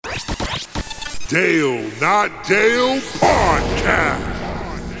Dale Not Dale Podcast.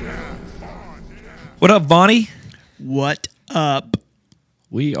 What up, Bonnie? What up?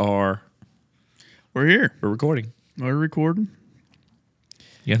 We're We're recording. We're recording.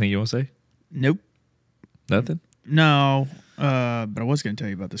 You got anything you want to say? Nope. Nothing? No. But I was going to tell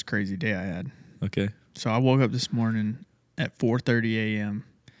you about this crazy day I had. Okay. So I woke up this morning at 4:30 a.m.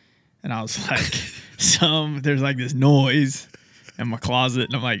 and I was like, there's like this noise in my closet,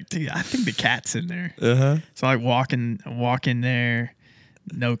 and I'm like, dude, I think the cat's in there. Uh-huh. So I walk in there,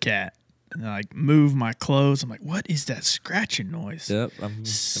 no cat. And I like move my clothes. I'm like, what is that scratching noise? Yep. I'm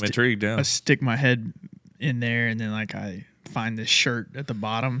intrigued now. I stick my head in there, and then like I find this shirt at the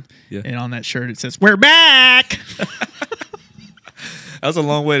bottom, and on that shirt it says, "We're back." That was a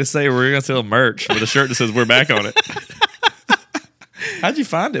long way to say we're going to sell merch with a shirt that says "We're back" on it. How'd you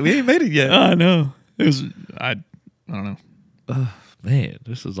find it? We ain't made it yet. I know. It was I don't know. Man,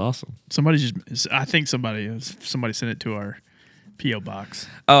 this is awesome. I think somebody sent it to our P.O. box.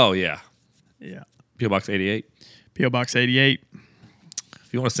 Oh, yeah. Yeah. P.O. Box 88. P.O. Box 88.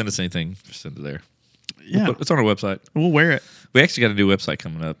 If you want to send us anything, just send it there. Yeah. It's on our website. We'll wear it. We actually got a new website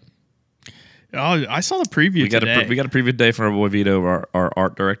coming up. Oh, I saw the preview today. We got a preview today from our boy Vito, our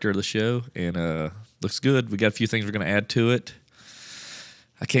art director of the show, and looks good. We got a few things we're going to add to it.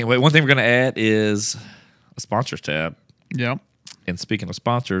 I can't wait. One thing we're going to add is a sponsors tab. Yep. And speaking of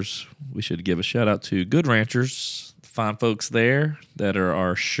sponsors, we should give a shout out to Good Ranchers, the fine folks there that are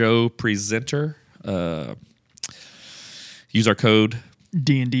our show presenter. Use our code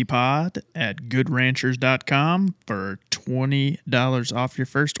D&D Pod at goodranchers.com for $20 off your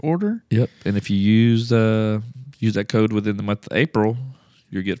first order. Yep. And if you use that code within the month of April,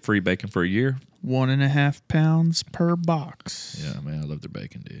 you'll get free bacon for a year. 1.5 pounds per box. Yeah, man, I love their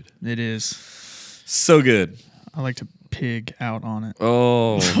bacon, dude. It is. So good. I like to pig out on it.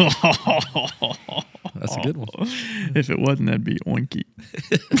 Oh. That's a good one. If it wasn't, that'd be oinky.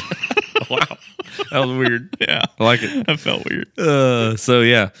 Wow. That was weird. Yeah. I like it. That felt weird. So,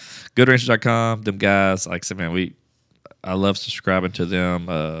 yeah, goodranchers.com. Them guys, like I said, man, I love subscribing to them.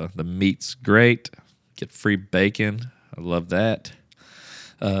 The meat's great. Get free bacon. I love that.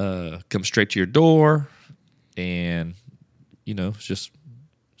 Come straight to your door. And, it's just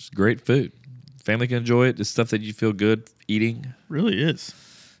great food. Family can enjoy it. It's stuff that you feel good eating. Really is.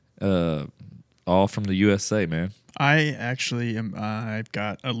 All from the USA, man. I actually am. I've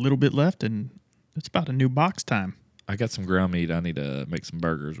got a little bit left, and it's about a new box time. I got some ground meat I need to make some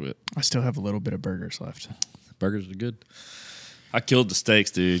burgers with. I still have a little bit of burgers left. Burgers are good. I killed the steaks,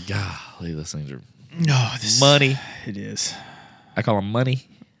 dude. Golly, those things are money. It is. I call them money.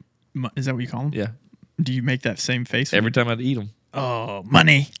 Is that what you call them? Yeah. Do you make that same face? Every time I eat them. Oh,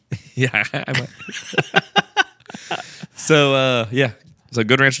 money. Yeah. So, So,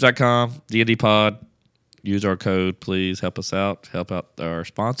 goodranchers.com, D&D Pod. Use our code, please. Help us out. Help out our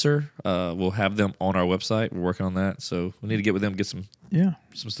sponsor. We'll have them on our website. We're working on that. So, we need to get with them, get some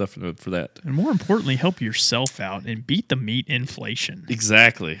stuff for that. And more importantly, help yourself out and beat the meat inflation.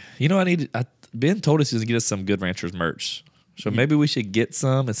 Exactly. Ben told us he was going to get us some Good Ranchers merch. So maybe we should get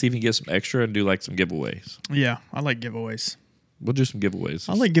some and see if we can get some extra and do like some giveaways. Yeah, I like giveaways. We'll do some giveaways.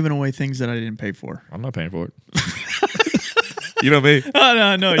 I like giving away things that I didn't pay for. I'm not paying for it. You know me.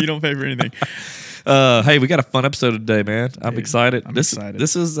 Oh, no, you don't pay for anything. Hey, we got a fun episode today, man. I'm excited. I'm excited.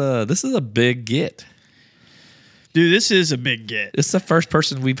 This is a big get. Dude, this is a big get. It's the first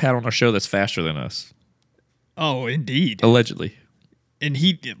person we've had on our show that's faster than us. Oh, indeed. Allegedly. And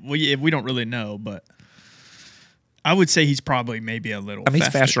we don't really know, but I would say he's probably maybe a little he's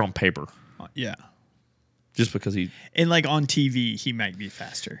faster on paper. Yeah. Just because And like on TV, he might be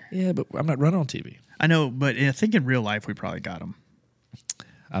faster. Yeah, but I'm not running on TV. I know, but I think in real life, we probably got him.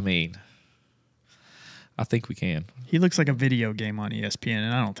 I think we can. He looks like a video game on ESPN,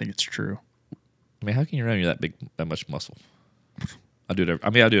 and I don't think it's true. How can you run that much muscle? I do it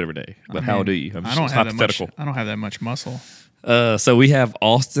every day. But how do you? I don't have that much muscle. So we have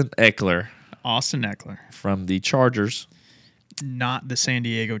Austin Ekeler. Austin Ekeler. From the Chargers. Not the San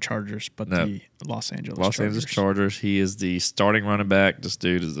Diego Chargers, but the Los Angeles Chargers. He is the starting running back. This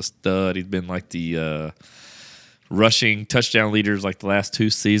dude is a stud. He's been like the rushing touchdown leaders like the last 2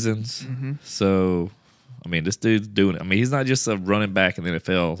 seasons. Mm-hmm. So, this dude's doing it. He's not just a running back in the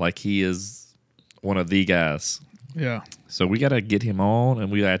NFL. Like, he is one of the guys. Yeah. So we got to get him on,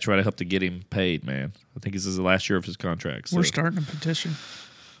 and we got to try to help to get him paid, man. I think this is the last year of his contract. So. We're starting a petition.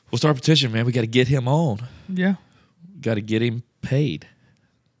 We'll start a petition, man. We got to get him on. Yeah. Got to get him paid.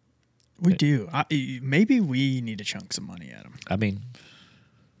 We do. Maybe we need to chunk some money at him.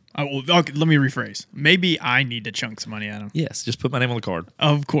 Okay, let me rephrase. Maybe I need to chunk some money at him. Yes, just put my name on the card.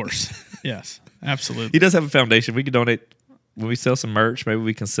 Of course. Yes, absolutely. He does have a foundation. We could donate when we sell some merch. Maybe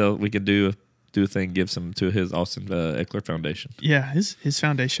we can sell. We could do a thing, give some to his Austin Ekeler Foundation. Yeah, his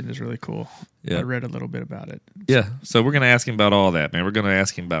foundation is really cool. Yeah. I read a little bit about it. Yeah, so we're gonna ask him about all that, man. We're gonna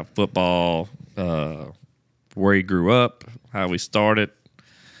ask him about football, where he grew up, how we started,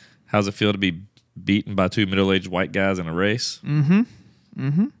 how's it feel to be beaten by two middle-aged white guys in a race.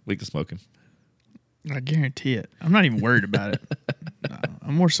 We can smoke him. I guarantee it. I'm not even worried about it. No,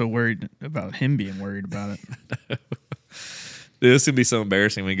 I'm more so worried about him being worried about it. Dude, this is gonna be so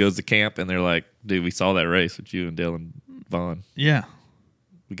embarrassing when he goes to camp and they're like, "Dude, we saw that race with you and Dale and Vaughn. Yeah,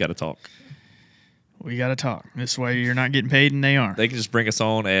 We got to talk." we got to talk. This way you're not getting paid and they are. They can just bring us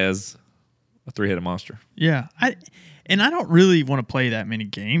on as a three-headed monster. Yeah. I don't really want to play that many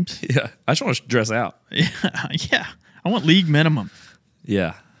games. Yeah, I just want to dress out. Yeah. I want league minimum.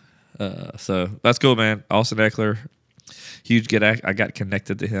 Yeah. So that's cool, man. Austin Ekeler, huge get. I got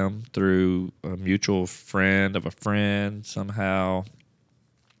connected to him through a mutual friend of a friend somehow.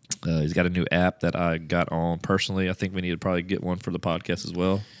 He's got a new app that I got on personally. I think we need to probably get one for the podcast as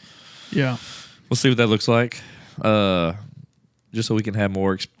well. Yeah. We'll see what that looks like. Just so we can have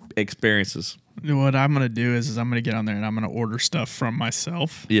more experiences. What I'm going to do is I'm going to get on there and I'm going to order stuff from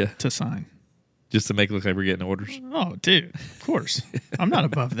myself to sign. Just to make it look like we're getting orders. Oh, dude. Of course. I'm not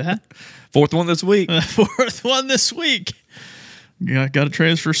above that. Fourth one this week. Fourth one this week. Yeah, got to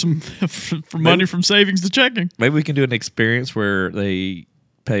transfer some for money from savings to checking. Maybe we can do an experience where they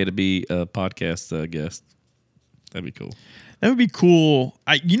pay to be a podcast guest. That'd be cool. That would be cool.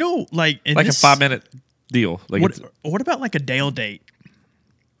 Like a 5-minute deal. Like what about like a Dale date?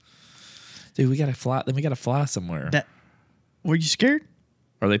 Dude, we gotta fly. Then we gotta fly somewhere. Were you scared?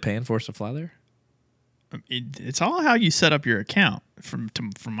 Are they paying for us to fly there? It's all how you set up your account, from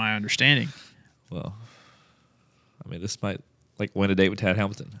my understanding. Well, I mean, this might win a date with Tad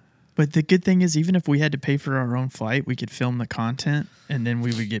Hamilton. But the good thing is, even if we had to pay for our own flight, we could film the content, and then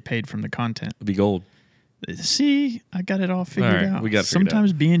we would get paid from the content. It'd be gold. See, I got it all figured out. We got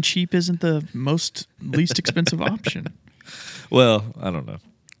Sometimes being cheap isn't the least expensive option. Well, I don't know.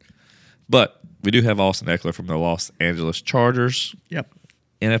 But we do have Austin Ekeler from the Los Angeles Chargers. Yep.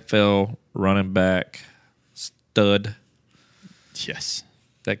 NFL running back stud. Yes.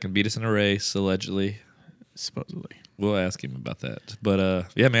 That can beat us in a race, allegedly. Supposedly. We'll ask him about that. But,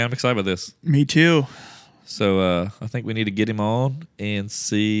 yeah, man, I'm excited about this. Me too. So I think we need to get him on and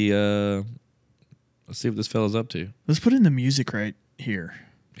see what this fella's up to. Let's put in the music right here.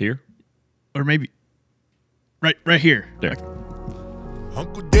 Here? Or maybe right here. There.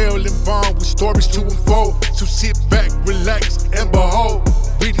 Uncle Dale and Vaughn with stories to unfold. So sit back, relax, and behold.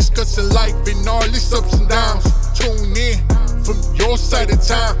 We discussing life and all its ups and downs. Tune in from your side of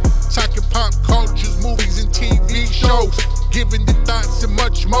town. Talking pop cultures, movies, and TV shows. Giving the thoughts and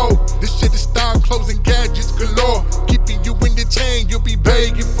much more. This shit is style, clothes, and gadgets galore. Keeping you entertained, you'll be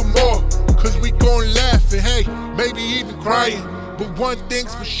begging for more. Cause we gon' laugh and hey, maybe even crying. But one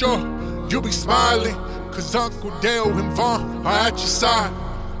thing's for sure, you'll be smiling. Cause Uncle Dale and Vaughn are at your side.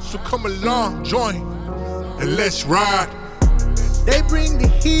 So come along, join, and let's ride. They bring the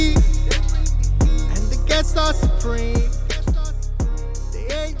heat, and the guests are supreme.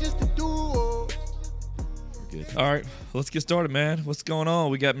 They ain't just a duo. Good. All right, let's get started, man. What's going on?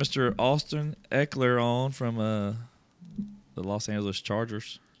 We got Mr. Austin Ekeler on from the Los Angeles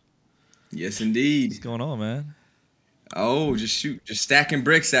Chargers. Yes, indeed. What's going on, man? Oh, just stacking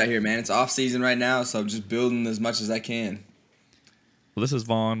bricks out here, man. It's off season right now, so I'm just building as much as I can. Well, this is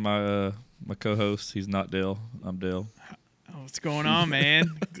Vaughn, my co-host. He's not Dale. I'm Dale. Oh, what's going on,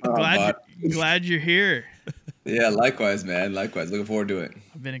 man? bud. Glad you're here. Yeah, likewise, man. Likewise. Looking forward to it.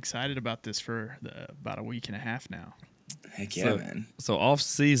 I've been excited about this for about a week and a half now. Heck yeah, man. So off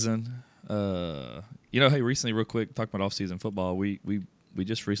season, hey, recently, real quick, talking about off season football, we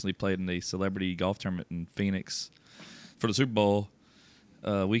just recently played in the celebrity golf tournament in Phoenix for the Super Bowl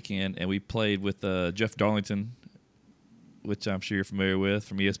weekend, and we played with Jeff Darlington, which I'm sure you're familiar with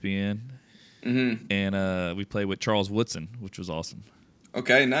from ESPN. Mm-hmm. And we played with Charles Woodson, which was awesome.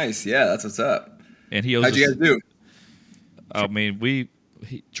 Okay, nice. Yeah, that's what's up. And he owes How'd you guys do? I mean,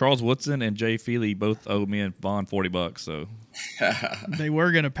 Charles Woodson and Jay Feely both owe me and Vaughn $40. So they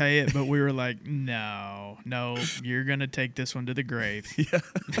were gonna pay it, but we were like, no, you're gonna take this one to the grave.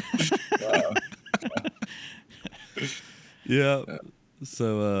 Yeah.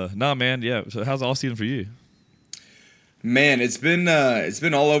 So man. Yeah. So how's all season for you? Man, it's been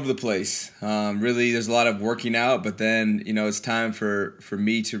all over the place. Really, there's a lot of working out, but then it's time for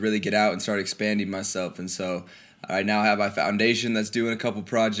me to really get out and start expanding myself. And so I now have my foundation that's doing a couple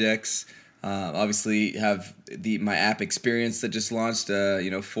projects. Obviously, have my app experience that just launched 4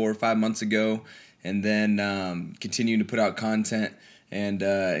 or 5 months ago, and then continuing to put out content and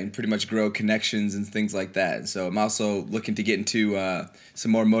pretty much grow connections and things like that. And so I'm also looking to get into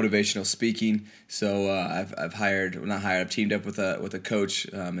some more motivational speaking. So I've teamed up with a coach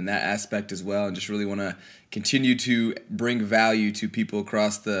in that aspect as well, and just really want to continue to bring value to people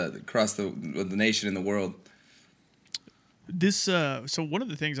across the nation and the world. This so one of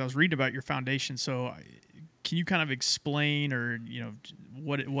the things I was reading about your foundation. So can you kind of explain, or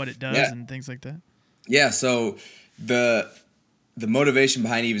what it does and things like that? Yeah. So the motivation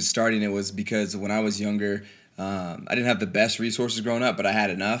behind even starting it was because when I was younger, I didn't have the best resources growing up, but I had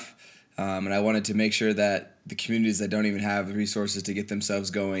enough, and I wanted to make sure that the communities that don't even have the resources to get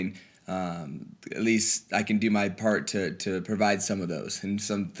themselves going, at least I can do my part to provide some of those, and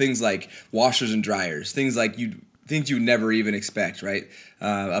some things like washers and dryers, things you never even expect, right?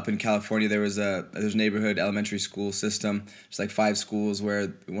 Up in California, there's a neighborhood elementary school system. There's like 5 schools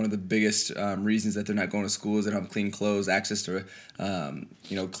where one of the biggest reasons that they're not going to school is they don't have clean clothes, access to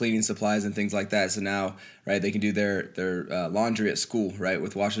cleaning supplies and things like that. So now, right, they can do their laundry at school, right,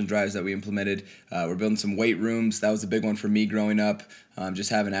 with washers and dryers that we implemented. We're building some weight rooms. That was a big one for me growing up. Just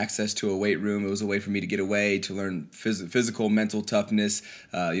having access to a weight room, it was a way for me to get away, to learn physical, mental toughness,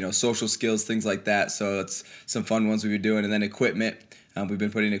 social skills, things like that. So that's some fun ones we've been doing. And then equipment. We've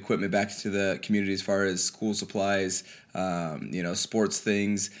been putting equipment back to the community as far as school supplies, sports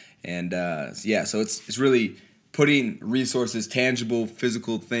things. And so it's really putting resources, tangible,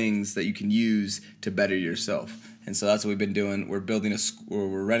 physical things that you can use to better yourself. And so that's what we've been doing. We're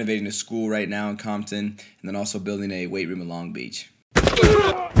renovating a school right now in Compton, and then also building a weight room in Long Beach.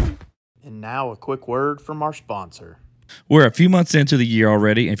 And now a quick word from our sponsor. We're a few months into the year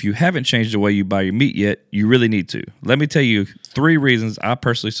already, and if you haven't changed the way you buy your meat yet, you really need to. Let me tell you 3 reasons I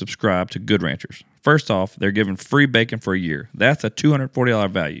personally subscribe to Good Ranchers. First off, they're giving free bacon for a year. That's a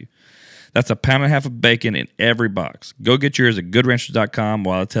 $240 value. That's a pound and a half of bacon in every box. Go get yours at goodranchers.com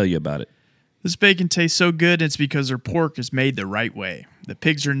while I tell you about it. This bacon tastes so good, it's because their pork is made the right way. The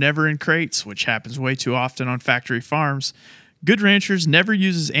pigs are never in crates, which happens way too often on factory farms. Good Ranchers never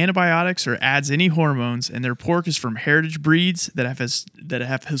uses antibiotics or adds any hormones, and their pork is from heritage breeds that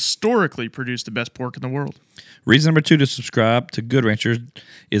have historically produced the best pork in the world. Reason number 2 to subscribe to Good Ranchers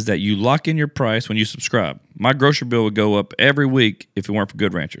is that you lock in your price when you subscribe. My grocery bill would go up every week if it weren't for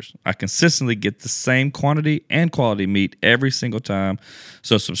Good Ranchers. I consistently get the same quantity and quality meat every single time,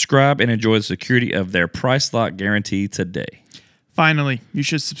 so subscribe and enjoy the security of their price lock guarantee today. Finally, you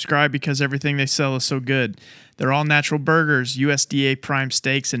should subscribe because everything they sell is so good. Their all-natural burgers, USDA prime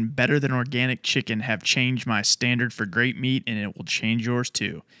steaks, and better than organic chicken have changed my standard for great meat, and it will change yours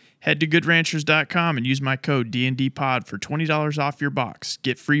too. Head to goodranchers.com and use my code DNDPOD for $20 off your box.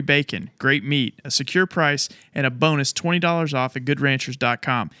 Get free bacon, great meat, a secure price, and a bonus $20 off at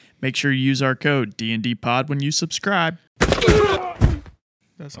goodranchers.com. Make sure you use our code DNDPOD when you subscribe.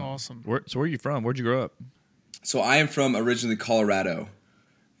 That's awesome. Where are you from? Where'd you grow up? So I am from originally Colorado.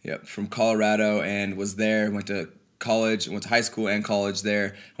 Yep, from Colorado, and was there. Went to college, went to high school and college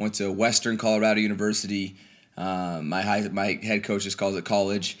there. I went to Western Colorado University. My head coach just calls it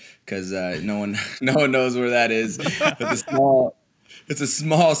college because no one knows where that is. But it's a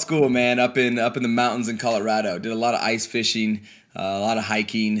small school, man, up in the mountains in Colorado. Did a lot of ice fishing, a lot of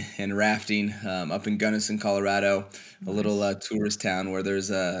hiking and rafting up in Gunnison, Colorado, a little tourist town where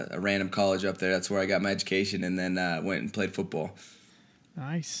there's a random college up there. That's where I got my education, and then went and played football.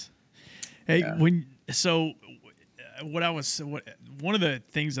 Nice. Hey, Yeah. one of the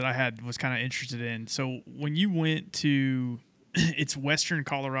things that I had was kind of interested in. So when you went to, it's Western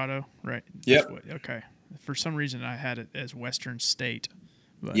Colorado, right? Yep. Okay. For some reason, I had it as Western State.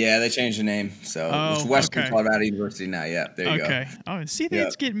 But. Yeah, they changed the name, so it's Western Colorado University now. Yeah, there you go. Okay. Oh, see,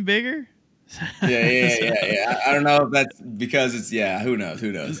 it's getting bigger. Yeah. I don't know if that's because it's Who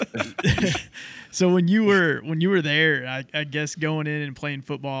knows? So when you were there, I guess going in and playing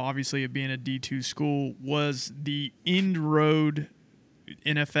football, obviously it being a D2 school, was the end road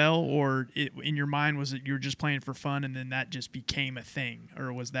NFL, or in your mind was it you were just playing for fun and then that just became a thing,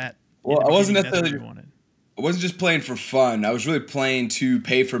 or was that? Well, I wasn't necessarily. That's what you wanted? I wasn't just playing for fun. I was really playing to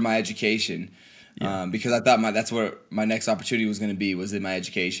pay for my education, because I thought that's what my next opportunity was going to be, was in my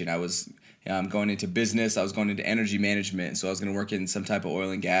education. I was going into business. I was going into energy management, so I was going to work in some type of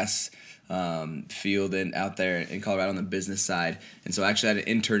oil and gas field and out there in Colorado on the business side. And so I actually had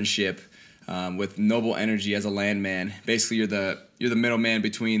an internship with Noble Energy as a landman. Basically, you're the middleman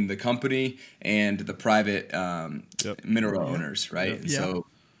between the company and the private mineral owners, right? Yep. So.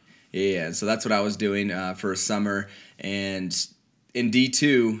 Yeah, so that's what I was doing for a summer, and in D2,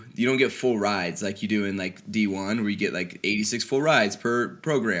 you don't get full rides like you do in like D1, where you get like 86 full rides per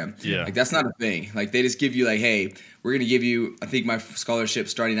program. Yeah. Like that's not a thing. Like they just give you like, hey, we're gonna give you. I think my scholarship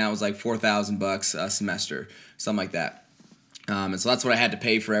starting out was like $4,000 a semester, something like that. And so that's what I had to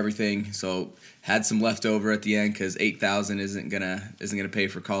pay for everything. So had some left over at the end because $8,000 isn't gonna pay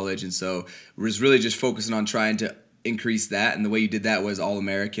for college, and so was really just focusing on trying to increase that. And the way you did that was all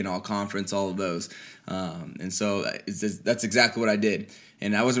American, all conference, all of those. And so that's exactly what I did.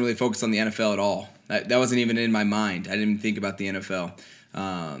 And I wasn't really focused on the NFL at all. That wasn't even in my mind. I didn't even think about the NFL.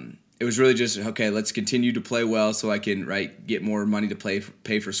 It was really just, okay, let's continue to play well so I can get more money to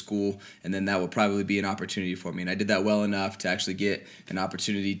pay for school, and then that will probably be an opportunity for me. And I did that well enough to actually get an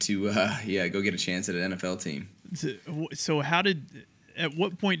opportunity to go get a chance at an NFL team. So at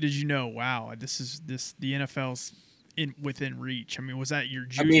what point did you know, wow, the NFL's within reach? I mean, was that your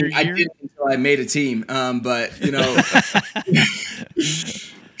junior year? I didn't until I made a team, but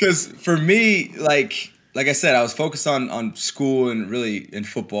because for me, like I said, I was focused on school and really in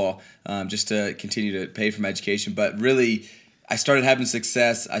football, just to continue to pay for my education. But really, I started having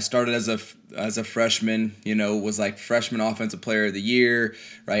success. I started as a freshman, was like freshman offensive player of the year,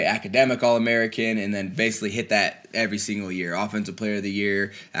 right? Academic All-American, and then basically hit that every single year. Offensive player of the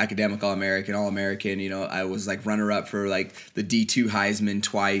year, academic All-American, All-American. I was like runner-up for like the D2 Heisman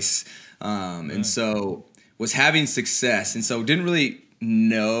twice, and so was having success, and so didn't really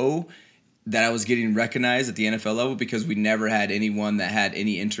know that I was getting recognized at the NFL level because we never had anyone that had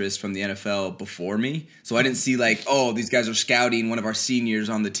any interest from the NFL before me. So I didn't see like, oh, these guys are scouting one of our seniors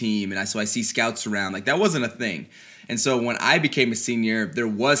on the team, and so I see scouts around. Like that wasn't a thing. And so when I became a senior, there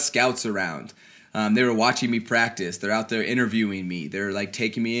was scouts around. They were watching me practice. They're out there interviewing me. They're like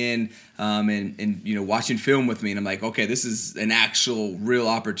taking me in and watching film with me. And I'm like, okay, this is an actual real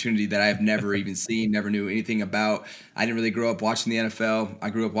opportunity that I have never even seen, never knew anything about. I didn't really grow up watching the NFL. I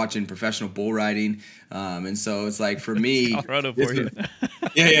grew up watching professional bull riding. And so it's like for me, Colorado for you.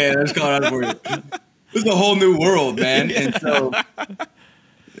 Yeah, that's Colorado for you. This is a whole new world, man.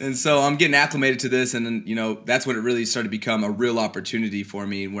 And so I'm getting acclimated to this, and then, that's when it really started to become a real opportunity for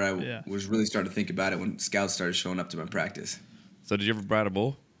me, and where I was really starting to think about it when scouts started showing up to my practice. So did you ever ride a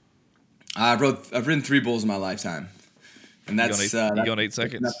bull? I've ridden 3 bulls in my lifetime, and that's you going 8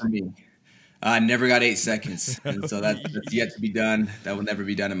 seconds? Not for me. I never got 8 seconds, and so that's yet to be done. That will never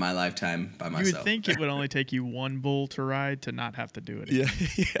be done in my lifetime by myself. You would think it would only take you 1 bull to ride to not have to do it again.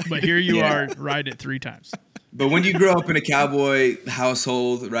 Yeah. But here you are, ride it 3 times. But when you grow up in a cowboy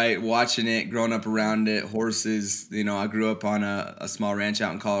household, right, watching it, growing up around it, horses, I grew up on a small ranch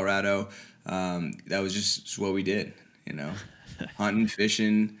out in Colorado. That was just what we did, hunting,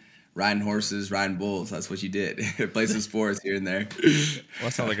 fishing, riding horses, riding bulls. That's what you did. Play some sports here and there. Well,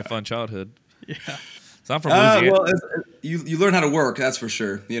 that sounds like a fun childhood. Yeah. So I'm from Louisiana. Well, you learn how to work, that's for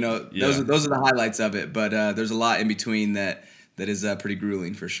sure. Those are the highlights of it. But there's a lot in between that is pretty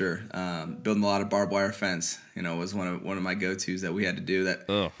grueling for sure. Building a lot of barbed wire fence, was one of my go-tos that we had to do that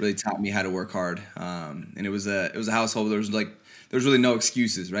really taught me how to work hard. And it was a household where there was really no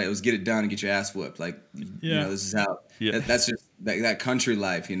excuses, right? It was get it done and get your ass whooped. Like, this is how. Yeah. That's just that country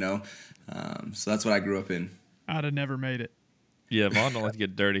life, So that's what I grew up in. I'd have never made it. Yeah, Vaughn don't like to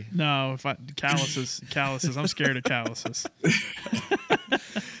get dirty. No, calluses. I'm scared of calluses.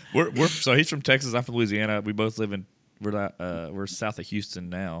 So he's from Texas. I'm from Louisiana. We both live in. We're south of Houston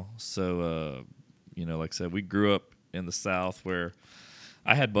now. So like I said, we grew up in the South where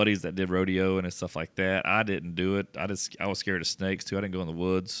I had buddies that did rodeo and stuff like that. I didn't do it. I was scared of snakes too. I didn't go in the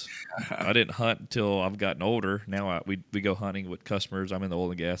woods. I didn't hunt until I've gotten older. Now we go hunting with customers. I'm in the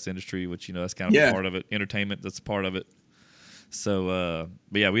oil and gas industry, which that's kind of a part of it. Entertainment, that's a part of it. So,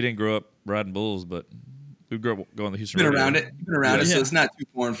 but yeah, we didn't grow up riding bulls, but we grew up going to Houston. You've been around it, so it's not too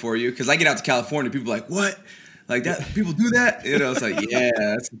foreign for you. Because I get out to California, people are like, what? Like that? People do that? It's like, yeah,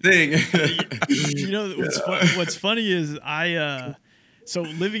 that's the thing. What's funny is so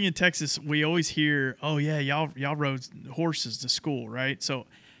living in Texas, we always hear, oh yeah, y'all rode horses to school, right? So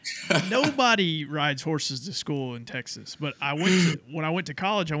nobody rides horses to school in Texas. But when I went to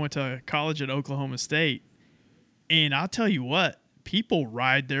college, I went to college at Oklahoma State, and I'll tell you what. People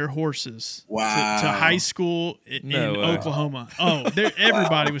ride their horses to high school in Oklahoma. Oh,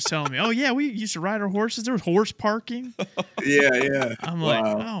 everybody was telling me, oh, yeah, we used to ride our horses. There was horse parking. Yeah. I'm like,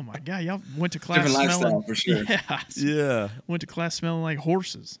 oh, my God. Y'all went to class different smelling. Lifestyle for sure. Yeah. Went to class smelling like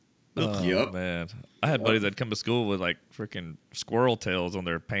horses. Oh, yep. Man. I had buddies that come to school with like freaking squirrel tails on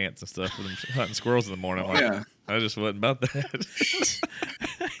their pants and stuup with them hunting squirrels in the morning. I just wasn't about that.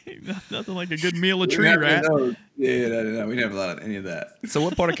 Nothing like a good meal of tree rat. Yeah, no, we didn't have a lot of any of that. So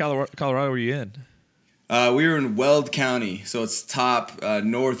what part of Colorado were you in? We were in Weld County, so it's top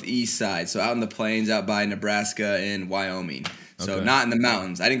northeast side, so out in the plains, out by Nebraska and Wyoming. So Okay. not in the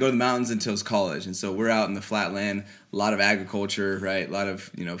mountains. I didn't go to the mountains until college, and so we're out in the flatland. A lot of agriculture, right? A lot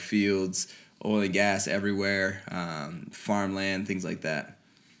of fields, oil and gas everywhere, farmland, things like that.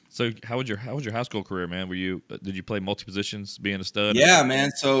 So how was your high school career, man? Did you play multi positions, being a stud? Yeah,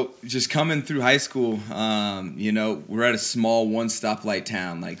 man. So just coming through high school, we're at a small one stoplight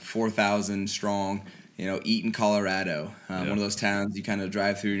town, like 4,000 strong. Eaton, Colorado, one of those towns you kind of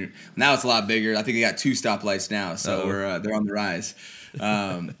drive through. Now it's a lot bigger. I think they got 2 stoplights now, so they're on the rise.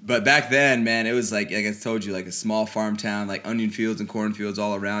 But back then, man, it was like I told you, like a small farm town, like onion fields and cornfields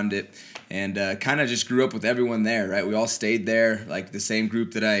all around it, and kind of just grew up with everyone there, right? We all stayed there, like the same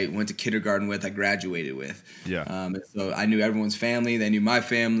group that I went to kindergarten with, I graduated with. Yeah. So I knew everyone's family. They knew my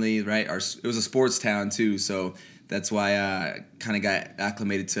family, right? It was a sports town too, so that's why I kind of got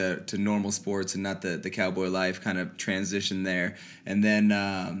acclimated to normal sports and not the cowboy life, kind of transitioned there. And then,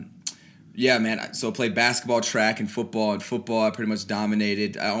 so I played basketball, track, and football. In football, I pretty much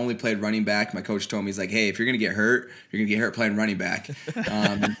dominated. I only played running back. My coach told me, he's like, hey, if you're going to get hurt, you're going to get hurt playing running back.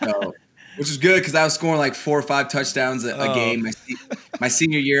 Which is good because I was scoring like 4 or 5 touchdowns a game. My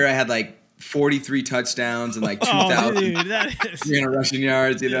senior year, I had like 43 touchdowns and like 2,300 rushing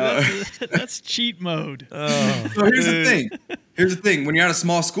yards, That's cheat mode. So here's the thing. When you're at a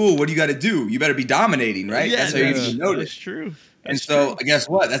small school, what do you got to do? You better be dominating, right? Yeah, that's how you get noticed. That's true. Guess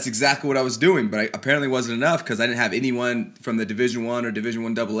what? That's exactly what I was doing, but apparently wasn't enough because I didn't have anyone from the Division I or Division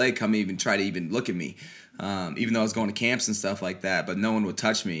I AA come even try to even look at me, even though I was going to camps and stuff like that, but no one would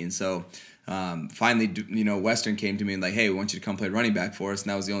touch me. And so finally, Western came to me and like, hey, we want you to come play running back for us,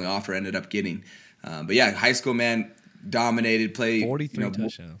 and that was the only offer I ended up getting. But yeah, high school, man, dominated, played 43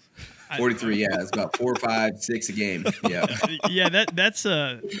 touchdowns. 43, yeah, it's about 4, 5, 6 a game. Yeah, yeah, that's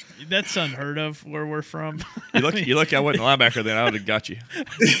unheard of where we're from. You lucky I wasn't a linebacker then. I would have got you.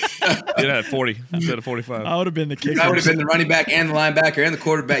 You'd have 40 instead of 45. I would have been the kicker. I would have been the running back and the linebacker and the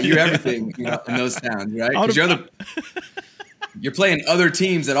quarterback. You're everything in those towns, right? Because you're playing other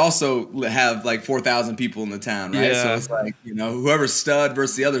teams that also have like 4,000 people in the town, right? Yeah. So it's like, whoever's stud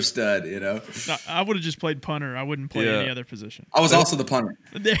versus the other stud, No, I would have just played punter. I wouldn't play any other position. I was also the punter.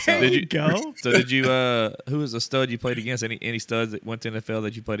 There you go. So did you, who was a stud you played against? Any studs that went to NFL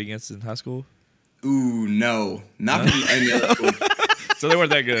that you played against in high school? Ooh, no. Not from any other school. So they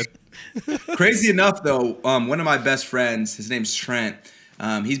weren't that good. Crazy enough, though, one of my best friends, his name's Trent.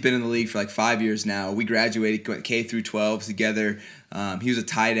 He's been in the league for like 5 years now. We graduated K through 12 together. He was a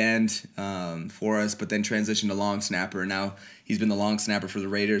tight end for us, but then transitioned to long snapper. Now he's been the long snapper for the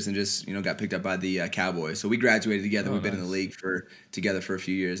Raiders and just got picked up by the Cowboys. So we graduated together. We've been in the league together for a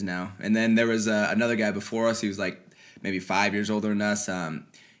few years now. And then there was another guy before us. He was like maybe 5 years older than us.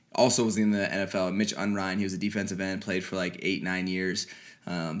 Also was in the NFL. Mitch Unrein. He was a defensive end. Played for like 8-9 years.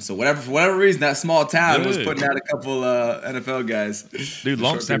 So for whatever reason, that small town was putting out a couple NFL guys. Dude,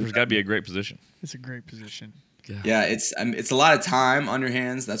 long snapper's got to be a great position. It's a great position. God. Yeah, it's a lot of time on your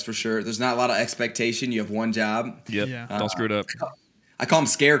hands, that's for sure. There's not a lot of expectation. You have one job. Yep. Yeah. Don't screw it up. I call them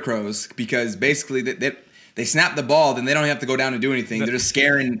scarecrows because basically they snap the ball, then they don't have to go down and do anything. They're just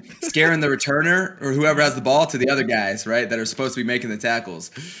scaring the returner or whoever has the ball to the other guys, right, that are supposed to be making the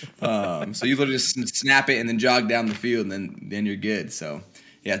tackles. So you literally just snap it and then jog down the field, and then you're good. So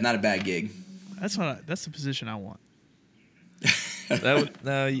yeah, it's not a bad gig. That's the position I want. I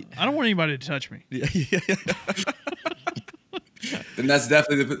I don't want anybody to touch me. Then that's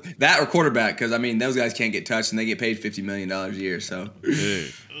definitely that or quarterback, because I mean those guys can't get touched and they get paid $50 million a year. So,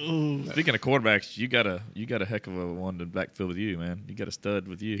 speaking of quarterbacks, you got a heck of a one to backfill with you, man. You got a stud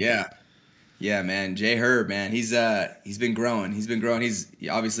with you. Yeah, man. Jay Herb, man, he's been growing. He's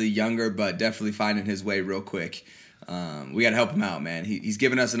obviously younger, but definitely finding his way real quick. We got to help him out, man. He's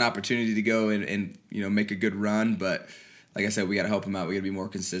given us an opportunity to go and make a good run, but like I said, we got to help him out. We got to be more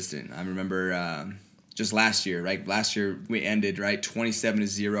consistent. I remember just last year, right? Last year we ended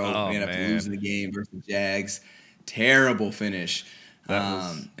 27-0. Oh, we ended up man. losing the game versus the Jags. Terrible finish.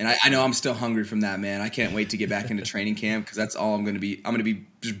 And I know I'm still hungry from that, man. I can't wait to get back into training camp because that's all I'm going to be. I'm going to be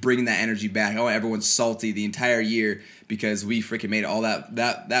just bringing that energy back. I want everyone salty the entire year because we freaking made it all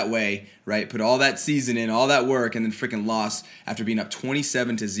that way, right? Put all that season in, all that work, and then freaking lost after being up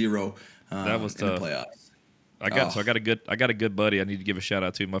 27-0 That was in the tough. playoffs. I got a good buddy I need to give a shout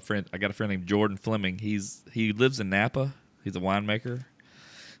out to. My friend, I got a friend named Jordan Fleming. He lives in Napa. He's a winemaker,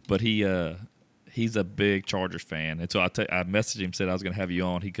 but he's a big Chargers fan. And so I messaged him, said I was going to have you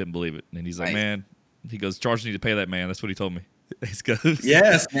on. He couldn't believe it. And he's like, man, he goes, Chargers need to pay that man. That's what he told me. He goes,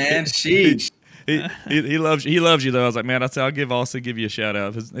 Yes, man. Sheesh. he loves you. He loves you though. I was like, man, I'll give you a shout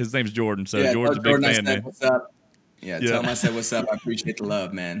out. His name's Jordan, so Jordan's a big Jordan, fan, man. what's up? Yeah, tell him I said what's up. I appreciate the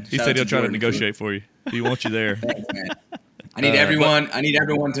love, man. He said he'll try to negotiate for you. He wants you there. Thanks, man. I need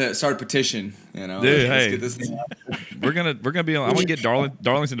everyone to start a petition. You know, dude, let's hey, get this thing out. we're gonna be on. I'm gonna get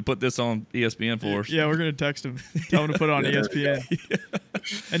Darlington to put this on ESPN for us. Yeah, we're gonna text him, tell him to put it on ESPN.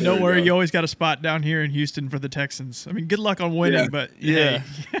 And don't worry, you always got a spot down here in Houston for the Texans. I mean, good luck on winning, but yeah.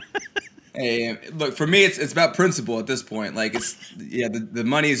 Hey, look, for me, it's about principle at this point. Like, the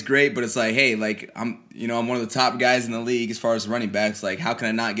money is great, but it's like, hey, like I'm one of the top guys in the league as far as running backs. Like, how can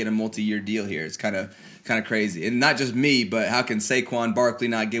I not get a multi-year deal here? It's kind of crazy, and not just me, but how can Saquon Barkley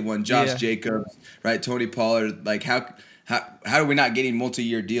not get one? Josh Jacobs, right? Tony Pollard. Like, how are we not getting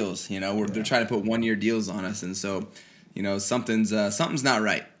multi-year deals? You know, they're trying to put 1-year deals on us, and so, something's not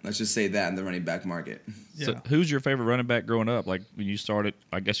right. Let's just say that in the running back market. Yeah. So, who's your favorite running back growing up? Like when you started,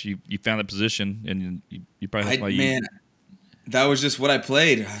 I guess you found that position, and you probably that's why you. Man, that was just what I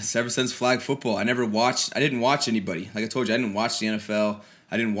played ever since flag football. I didn't watch anybody. Like I told you, I didn't watch the NFL.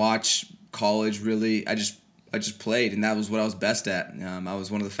 I didn't watch college really. I just played, and that was what I was best at. I was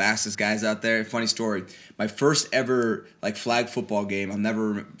one of the fastest guys out there. Funny story, my first ever like flag football game, I'll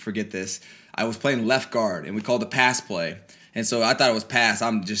never forget this. I was playing left guard, and we called the pass play. And so I thought it was pass.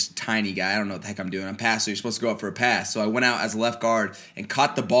 I'm just a tiny guy. I don't know what the heck I'm doing. I'm pass, so you're supposed to go up for a pass. So I went out as a left guard and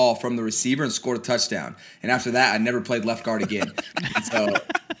caught the ball from the receiver and scored a touchdown. And after that, I never played left guard again.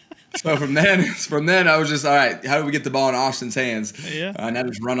 So from then I was just, all right, how do we get the ball in Austin's hands? Yeah. And I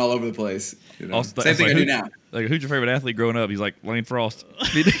just run all over the place. Also, Same thing I do now. Like, who's your favorite athlete growing up? He's like Lane Frost.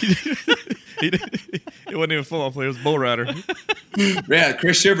 He wasn't even a football player. He was a bull rider. Yeah,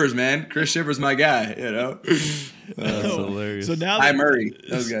 Chris Shivers, man. Chris Shivers, my guy. That's hilarious. So now Hi Murray,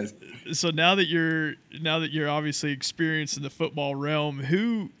 those guys. So now that you're obviously experienced in the football realm,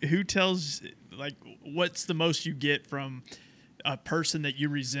 who tells, like, what's the most you get from a person that you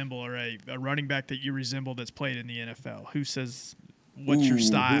resemble, or a running back that you resemble that's played in the NFL? Who says what's your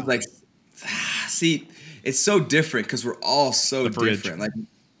style? Like, see, it's so different because we're all so different. Like,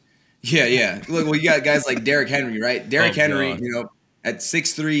 yeah. Look, well, you got guys like Derrick Henry, right? Derrick Henry, at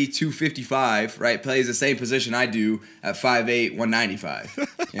 6'3", 255, right, plays the same position I do at 5'8",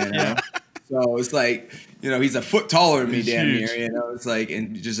 195. Yeah. So it's like, he's a foot taller than me, He's damn huge. near. It's like,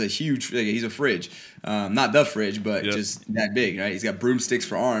 and just a huge, he's a fridge. Not the fridge, but just that big, right? He's got broomsticks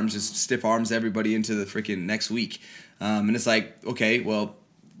for arms, just stiff arms everybody into the freaking next week. And it's like, okay, well,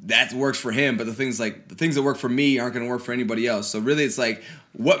 that works for him, but the things that work for me aren't going to work for anybody else. So really, it's like,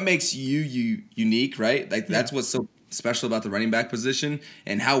 what makes you unique, right? Like, that's what's so special about the running back position,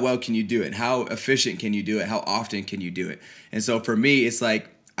 and how well can you do it? How efficient can you do it? How often can you do it? And so for me, it's like,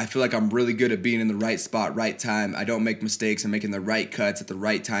 I feel like I'm really good at being in the right spot, right time. I don't make mistakes. I'm making the right cuts at the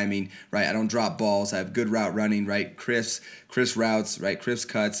right timing, right? I don't drop balls. I have good route running, right? Crisp routes, right? Crisp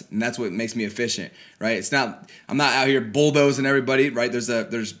cuts, and that's what makes me efficient, right? I'm not out here bulldozing everybody, right?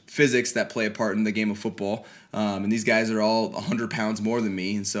 There's physics that play a part in the game of football, and these guys are all 100 pounds more than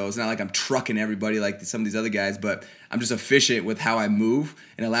me, and so it's not like I'm trucking everybody like some of these other guys, but I'm just efficient with how I move,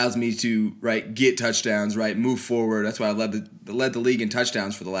 and allows me to, right, get touchdowns, right, move forward. That's why I led the league in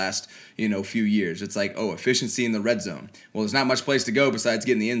touchdowns for the last few years. It's like, efficiency in the red zone. Well, there's not much place to go besides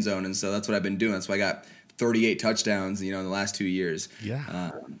get in the end zone, and so that's what I've been doing. That's why I got 38 touchdowns, in the last 2 years.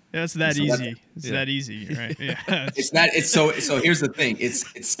 Yeah. It's that easy. It's that easy, right? Yeah. It's not. It's so. Here's the thing. It's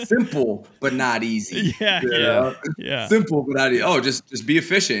simple, but not easy. Yeah. Simple, but not easy. Just be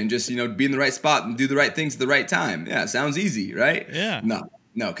efficient and just be in the right spot and do the right things at the right time. Yeah, sounds easy, right? Yeah.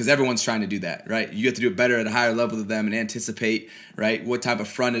 No, because everyone's trying to do that, right? You have to do it better at a higher level than them and anticipate, right, what type of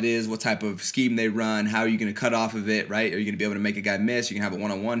front it is, what type of scheme they run, how are you going to cut off of it, right? Are you going to be able to make a guy miss? You can have a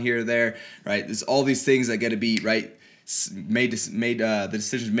one-on-one here or there, right? There's all these things that got to be, right, the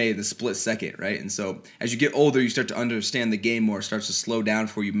decisions made in the split second, right? And so as you get older, you start to understand the game more. It starts to slow down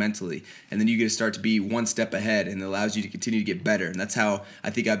for you mentally, and then you get to start to be one step ahead, and it allows you to continue to get better. And that's how I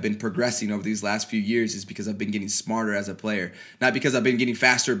think I've been progressing over these last few years, is because I've been getting smarter as a player. Not because I've been getting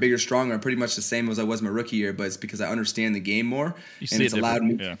faster, bigger, stronger. I'm pretty much the same as I was my rookie year, but it's because I understand the game more, and it's allowed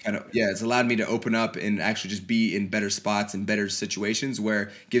me it's allowed me to open up and actually just be in better spots and better situations where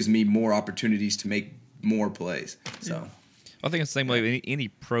it gives me more opportunities to make more plays. So I think it's the same way any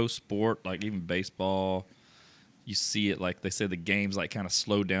pro sport, like even baseball, you see it, like they say the game's like kind of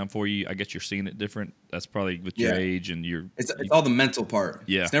slowed down for you. I guess you're seeing it different. That's probably with your age and it's all the mental part.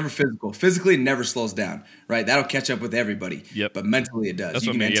 Yeah. It's never physical. Physically, it never slows down, right? That'll catch up with everybody. Yep. But mentally, it does. That's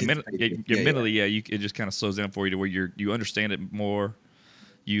what I mean. Mentally, it just kind of slows down for you to where you understand it more.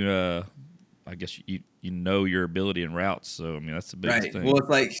 I I guess you know your ability in routes. So I mean that's the biggest Right. thing. Well, it's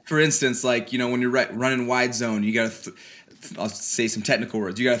like, for instance, like, when you're running wide zone, you got to, I'll say some technical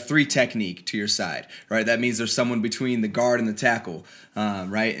words. You got a 3 technique to your side, right? That means there's someone between the guard and the tackle,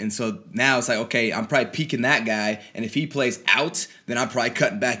 right? And so now it's like, okay, I'm probably peeking that guy, and if he plays out, then I'm probably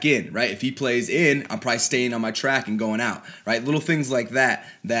cutting back in, right? If he plays in, I'm probably staying on my track and going out, right? Little things like that,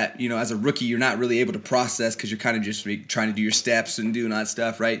 as a rookie, you're not really able to process because you're kind of just trying to do your steps and doing that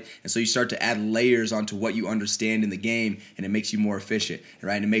stuff, right? And so you start to add layers onto what you understand in the game, and it makes you more efficient,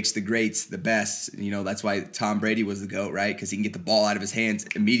 right? And it makes the greats the best. That's why Tom Brady was the GOAT, right? Because he can get the ball out of his hands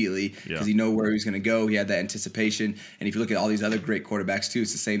immediately because he know where he was going to go. He had that anticipation. And if you look at all these other great quarterbacks too,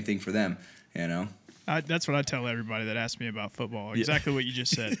 it's the same thing for them, That's what I tell everybody that asks me about football. Exactly what you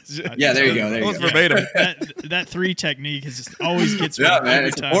just said. Yeah, there you go. Almost verbatim. That 3 technique always gets me man, every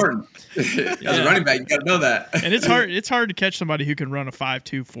it's time. important. As a running back, you got to know that. And it's hard. It's hard to catch somebody who can run a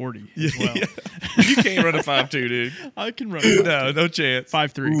 5.2 40 as well. You can't run a 5.2, dude. I can run a No chance.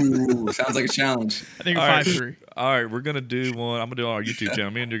 5.3. Ooh, sounds like a challenge. I think a All right. 5.3. All right, we're gonna do one. I'm gonna do it on our YouTube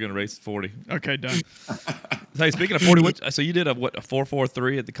channel. Me and you're gonna race 40. Okay, done. Hey, speaking of 40, so you did a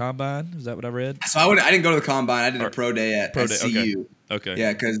 4.43 at the combine? Is that what I read? So I didn't go to the combine. I did a pro day at CU. Okay.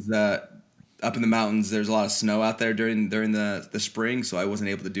 Yeah, because up in the mountains, there's a lot of snow out there during the spring, so I wasn't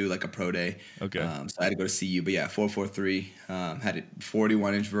able to do like a pro day. Okay. So I had to go to CU. But yeah, 4.43. Had it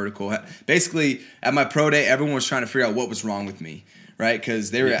 41-inch vertical. Basically, at my pro day, everyone was trying to figure out what was wrong with me. Right, because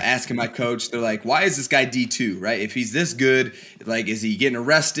they were asking my coach, they're like, why is this guy D2, right? If he's this good, like, is he getting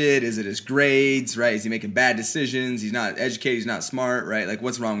arrested? Is it his grades, right? Is he making bad decisions? He's not educated, he's not smart, right? Like,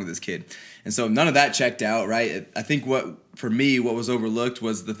 what's wrong with this kid? And so none of that checked out, right? I think what was overlooked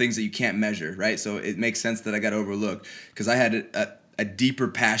was the things that you can't measure, right? So it makes sense that I got overlooked because I had a deeper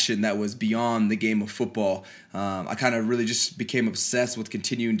passion that was beyond the game of football. I kind of really just became obsessed with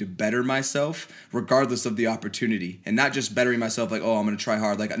continuing to better myself regardless of the opportunity, and not just bettering myself like, oh, I'm going to try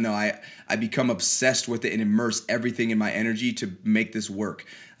hard. Like, no, I become obsessed with it and immerse everything in my energy to make this work.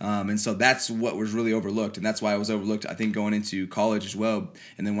 And so that's what was really overlooked, and that's why I was overlooked, I think, going into college as well.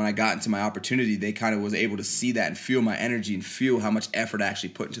 And then when I got into my opportunity, they kind of was able to see that and feel my energy and feel how much effort I actually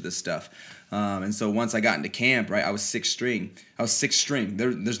put into this stuff. And so once I got into camp, right, I was sixth string.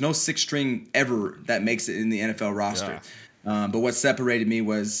 There's no sixth string ever that makes it in the NFL roster. Yeah. But what separated me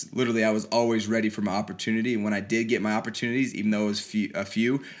was literally I was always ready for my opportunity. And when I did get my opportunities, even though it was a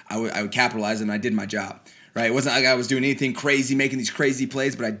few, I would capitalize and I did my job. Right, it wasn't like I was doing anything crazy, making these crazy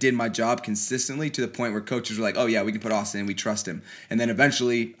plays, but I did my job consistently to the point where coaches were like, "Oh yeah, we can put Austin in, we trust him." And then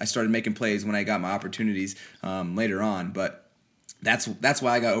eventually, I started making plays when I got my opportunities later on. But that's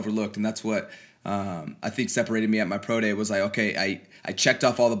why I got overlooked, and that's what I think separated me at my pro day was like, okay, I checked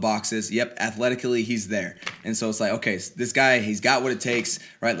off all the boxes. Yep, athletically, he's there. And so it's like, okay, so this guy, he's got what it takes,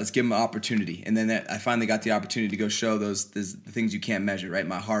 right? Let's give him an opportunity. And then I finally got the opportunity to go show the things you can't measure, right?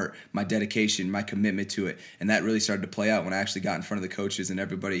 My heart, my dedication, my commitment to it. And that really started to play out when I actually got in front of the coaches and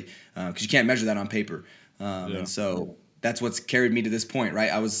everybody, because you can't measure that on paper. And so that's what's carried me to this point,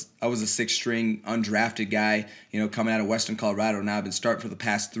 right? I was a sixth string undrafted guy, coming out of Western Colorado. Now I've been starting for the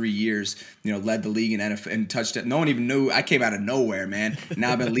past 3 years, led the league in NFL and touchdown. No one even knew I came out of nowhere, man.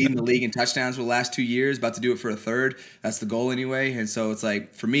 Now I've been leading the league in touchdowns for the last 2 years, about to do it for a third. That's the goal anyway. And so it's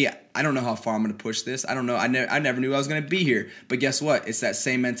like, for me, I don't know how far I'm going to push this. I don't know. I never knew I was going to be here. But guess what? It's that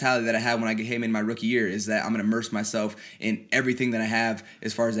same mentality that I had when I came in my rookie year, is that I'm going to immerse myself in everything that I have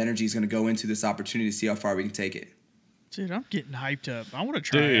as far as energy is going to go into this opportunity to see how far we can take it. Dude, I'm getting hyped up. I want to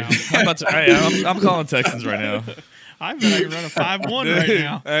try it out. I'm calling Texans right now. I bet I can run a 5.1 right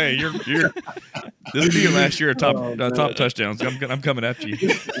now. Hey, you're this will be your last year of top touchdowns. I'm coming after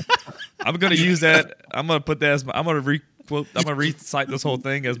you. I'm gonna use that. I'm gonna put that as I'm gonna recite this whole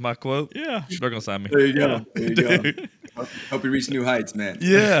thing as my quote. Yeah, they're gonna sign me. There you go. There you go. Hope you reach new heights, man.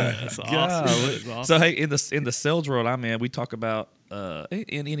 Yeah, that's awesome. That's awesome. So hey, in the sales world I'm in, we talk about in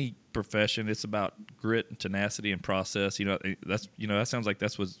any profession, it's about grit and tenacity and process. That sounds like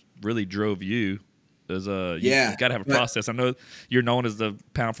that's what really drove you. You got to have a process. I know you're known as the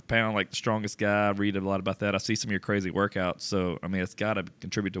pound for pound, like the strongest guy. I read a lot about that. I see some of your crazy workouts. So I mean, it's got to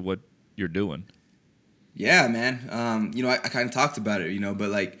contribute to what you're doing. Yeah, man. I kind of talked about it, but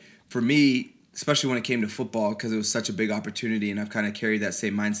like for me, especially when it came to football, because it was such a big opportunity, and I've kind of carried that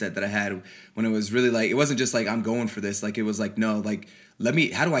same mindset that I had when it was really like, it wasn't just like I'm going for this. Like it was like, no, like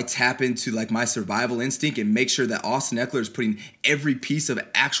how do I tap into like my survival instinct and make sure that Austin Ekeler is putting every piece of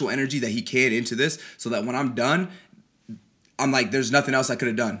actual energy that he can into this, so that when I'm done, I'm like, there's nothing else I could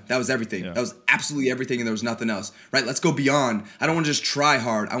have done. That was everything. Yeah. That was absolutely everything, and there was nothing else. Right? Let's go beyond. I don't want to just try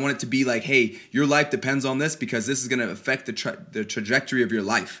hard. I want it to be like, hey, your life depends on this, because this is going to affect the trajectory of your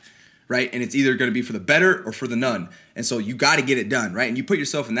life. right? And it's either going to be for the better or for the none. And so you got to get it done, right? And you put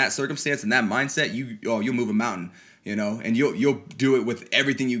yourself in that circumstance and that mindset, you'll move a mountain, and you'll do it with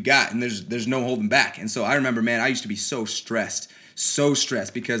everything you got, and there's no holding back. And so I remember, man, I used to be so stressed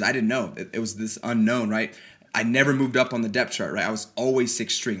because I didn't know. It was this unknown, right? I never moved up on the depth chart, right? I was always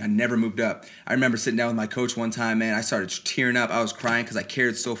sixth string. I never moved up. I remember sitting down with my coach one time, man. I started tearing up. I was crying because I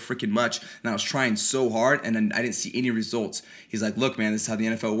cared so freaking much, and I was trying so hard, and then I didn't see any results. He's like, look, man, this is how the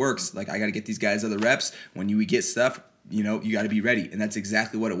NFL works. Like, I got to get these guys other reps. When you get stuff, you got to be ready. And that's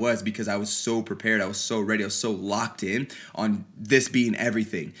exactly what it was, because I was so prepared. I was so ready. I was so locked in on this being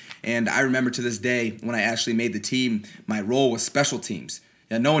everything. And I remember to this day when I actually made the team, my role was special teams.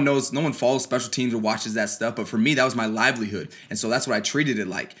 Yeah, no one follows special teams or watches that stuff, but for me, that was my livelihood. And so that's what I treated it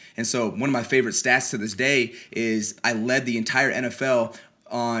like. And so one of my favorite stats to this day is I led the entire NFL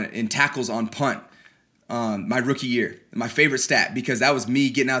in tackles on punt my rookie year. My favorite stat, because that was me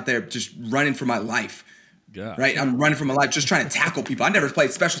getting out there just running for my life. God. Right? I'm running for my life, just trying to tackle people. I never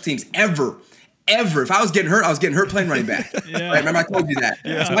played special teams ever. If I was getting hurt, I was getting hurt playing running back. Yeah. Right? Remember I told you that.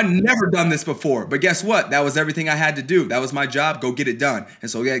 Yeah. So I'd never done this before. But guess what? That was everything I had to do. That was my job. Go get it done. And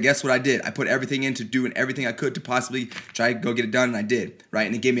so yeah, guess what I did? I put everything into doing everything I could to possibly try to go get it done, and I did. Right?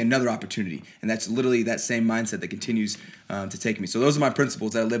 And it gave me another opportunity. And that's literally that same mindset that continues to take me. So those are my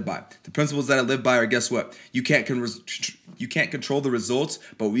principles that I live by. The principles that I live by are, guess what? You can't control the results,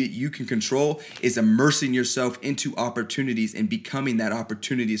 but what you can control is immersing yourself into opportunities and becoming that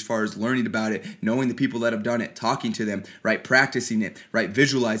opportunity, as far as learning about it, knowing the people that have done it, talking to them, right, practicing it, right,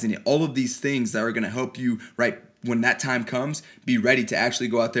 visualizing it, all of these things that are going to help you, right, when that time comes, be ready to actually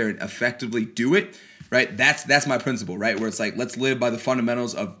go out there and effectively do it. Right, that's my principle, right? Where it's like, let's live by the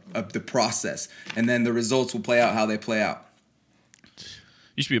fundamentals of the process, and then the results will play out how they play out.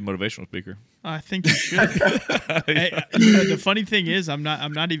 You should be a motivational speaker. I think you should. Hey, the funny thing is, I'm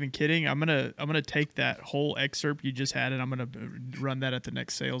not even kidding. I'm gonna take that whole excerpt you just had, and I'm gonna run that at the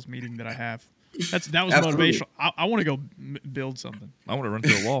next sales meeting that I have. That was Absolutely. motivational. I want to go build something. I want to run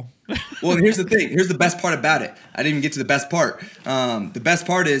through a wall. Well, and here's the thing. Here's the best part about it. I didn't even get to the best part. The best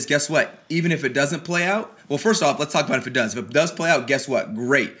part is, guess what? Even if it doesn't play out, well, first off, let's talk about if it does. If it does play out, guess what?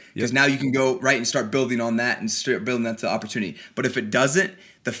 Great. Because now you can go right and start building on that and start building that to opportunity. But if it doesn't,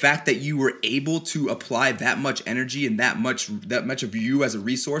 the fact that you were able to apply that much energy and that much of you as a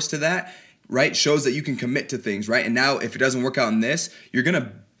resource to that, right, shows that you can commit to things, right? And now if it doesn't work out in this, you're going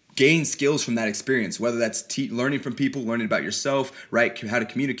to gain skills from that experience, whether that's learning from people, learning about yourself, right? How to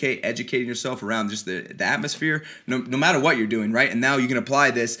communicate, educating yourself around just the atmosphere, no matter what you're doing, right? And now you can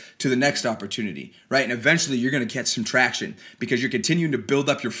apply this to the next opportunity, right? And eventually you're going to catch some traction because you're continuing to build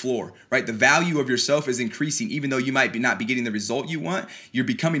up your floor, right? The value of yourself is increasing, even though you might not be getting the result you want. You're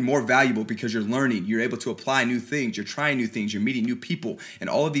becoming more valuable because you're learning. You're able to apply new things. You're trying new things. You're meeting new people. And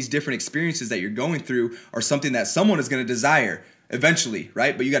all of these different experiences that you're going through are something that someone is going to desire eventually,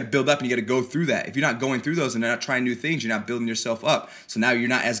 right? But you got to build up and you got to go through that. If you're not going through those and you're not trying new things, you're not building yourself up. So now you're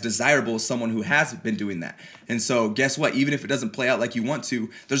not as desirable as someone who has been doing that. And so guess what? Even if it doesn't play out like you want to,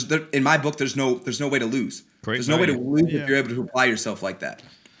 in my book, there's no way to lose. There's no way to lose if you're able to apply yourself like that.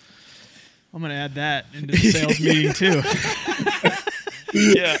 I'm gonna add that into the sales meeting too.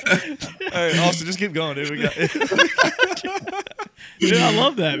 Yeah. All right, Austin, just keep going, dude. We got Dude, I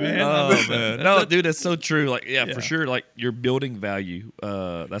love that, man. Oh man, no, dude, that's so true. Like, yeah, for sure. Like, you're building value.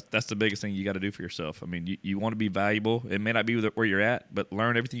 That's the biggest thing you got to do for yourself. I mean, you want to be valuable. It may not be where you're at, but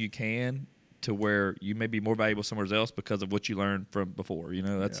learn everything you can to where you may be more valuable somewhere else because of what you learned from before. You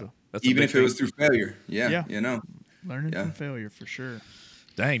know, that's even if it was through failure. Yeah. You know, Learning from failure for sure.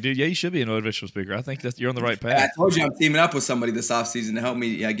 Dang, dude, yeah, you should be an motivational speaker. I think you're on the right I path. told you I'm teaming up with somebody this offseason to help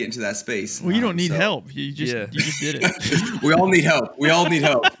me get into that space. Well, you don't need help. You just did it. We all need help.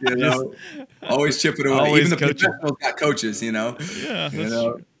 You know, always chipping away. Always Even the coaching. professionals got coaches. You know. Yeah. You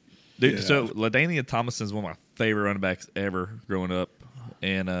know. Dude, so LaDainian Tomlinson is one of my favorite running backs ever growing up.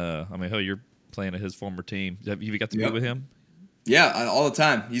 And, I mean, hell, you're playing at his former team. Have you got to meet with him? Yeah, all the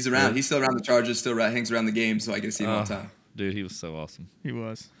time. He's around. Yeah. He's still around the Chargers, still hangs around the game, so I get to see him all the time. Dude, he was so awesome. He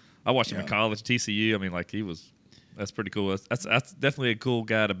was. I watched him in college, TCU. I mean, like, that's pretty cool. That's definitely a cool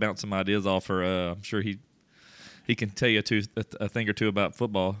guy to bounce some ideas off for. I'm sure he can tell you a thing or two about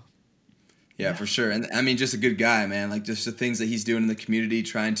football. Yeah, for sure. And I mean, just a good guy, man. Like, just the things that he's doing in the community,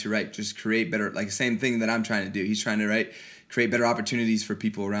 trying to just create better, like the same thing that I'm trying to do. He's trying to create better opportunities for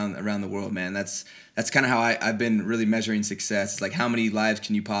people around the world, man. That's kind of how I've been really measuring success. It's like, how many lives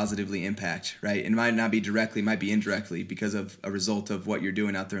can you positively impact, right? It might not be directly, it might be indirectly because of a result of what you're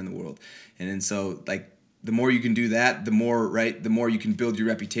doing out there in the world. And so, like, the more you can do that, the more, right, the more you can build your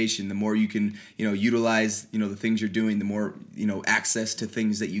reputation, the more you can, utilize, the things you're doing, the more, access to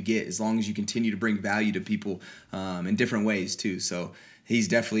things that you get, as long as you continue to bring value to people in different ways too. So he's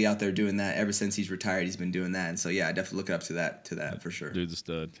definitely out there doing that. Ever since he's retired, he's been doing that. And so, yeah, I definitely look up to that for sure. Dude's a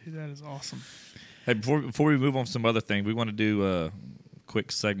stud. Dude, that is awesome. Hey, before we move on to some other things, we want to do a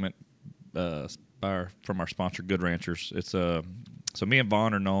quick segment from our sponsor, Good Ranchers. It's So me and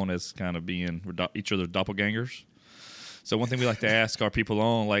Vaughn are known as kind of being each other's doppelgangers. So one thing we like to ask our people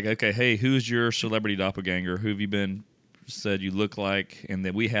on, like, okay, hey, who's your celebrity doppelganger? Who have you said you look like? And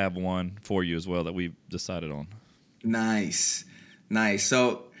then we have one for you as well that we've decided on. Nice.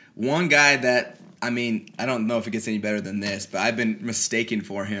 So one guy that, I don't know if it gets any better than this, but I've been mistaken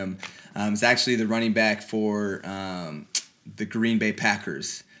for him. It's actually the running back for the Green Bay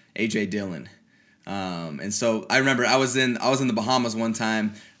Packers, A.J. Dillon. And so I remember I was in the Bahamas one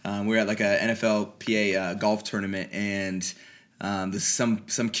time. We were at like a NFLPA golf tournament, and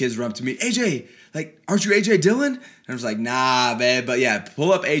some kids run up to me, AJ, like, aren't you AJ Dillon? And I was like, nah, man. But yeah,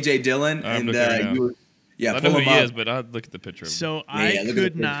 pull up AJ Dillon, and I pull know who him he up. is, but I'd look at the picture. So I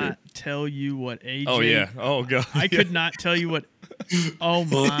could not tell you what AJ. Oh yeah. Oh god. I could not tell you what. Oh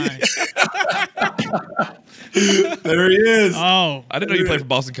my. There he is. Oh. I didn't know you played for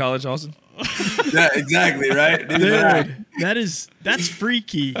Boston College, Austin. Yeah, exactly, right? Dude, that's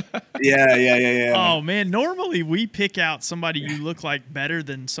freaky. Yeah. Oh man, normally we pick out somebody you look like better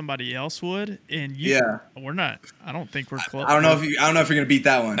than somebody else would, and we're not. I don't think we're close. I don't know if you're gonna beat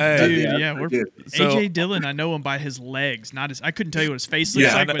that one. Hey, Dude, we're good. AJ Dillon. I know him by his legs, not his. I couldn't tell you what his face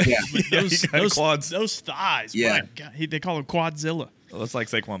looks like, but, but those quads. those thighs. Yeah. My God, they call him Quadzilla. Well, that's like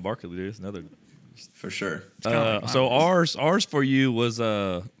Saquon Barkley, dude. It's another. For sure. So ours for you was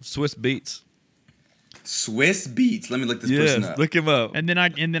Swiss Beats. Swiss Beats. Let me look this person up. Look him up. And then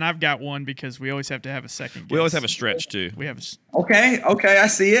I've got one because we always have to have a second. We always guess. have a stretch too. We have Okay, I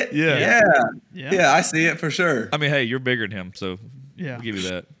see it. Yeah. Yeah, I see it for sure. I mean, hey, you're bigger than him, so Yeah. we'll give you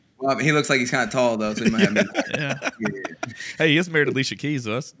that. Well, he looks like he's kind of tall though, so he might have me. yeah. Hey, he is married to Alicia Keys,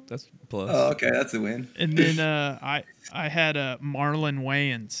 so that's a plus. Oh, okay, that's a win. And then I had Marlon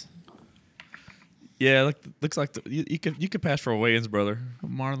Wayans. Yeah, looks like you could pass for a Wayans brother.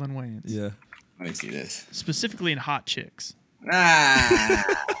 Marlon Wayans. Yeah. Let me see this. Specifically in Hot Chicks. Yeah.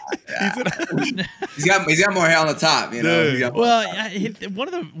 he's got more hair on the top, you know. Dude. Well, one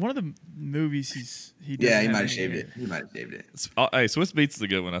of the movies he doesn't He have might have any shaved in. it. He might have shaved it. Hey, Swiss Beats is a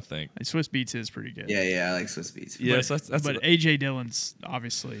good one, I think. Swiss Beats is pretty good. Yeah, I like Swiss Beats. Yeah, so that's But AJ Dillon's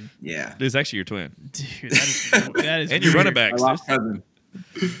obviously. Yeah. dude, it's actually your twin. Dude, that is And your weird. running My backs. lost cousin.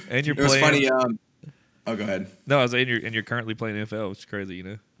 And you're It was playing. funny. Oh, go ahead. No, I was saying you're currently playing NFL, which is crazy, you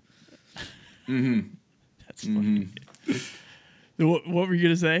know. Mm-hmm. That's funny. What were you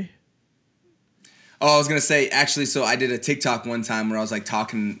gonna say? Oh, I was gonna say actually. So I did a TikTok one time where I was like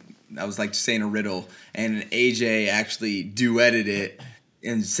talking. I was like saying a riddle, and AJ actually duetted it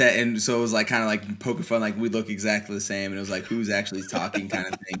and so it was like kind of like poking fun, like we look exactly the same, and it was like who's actually talking kind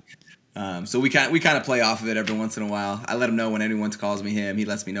of thing. So we kind of play off of it every once in a while. I let him know when anyone calls me him. He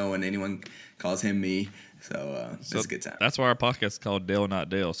lets me know when anyone calls him me. So it's a good time. That's why our podcast is called Dale Not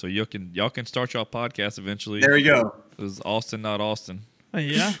Dale. So y'all can start y'all podcast eventually. There we go. It was Austin Not Austin.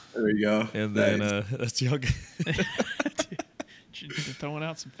 Yeah. There we go. And then Nice. that's y'all. You're throwing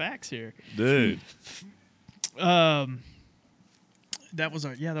out some facts here. Dude. That was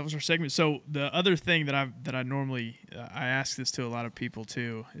our segment. So the other thing that I normally I ask this to a lot of people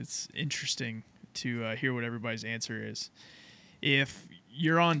too. It's interesting to hear what everybody's answer is. If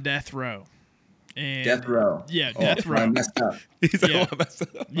you're on death row, and Death row. yeah, Oh, death row. I messed up. He's like, Yeah. oh, I messed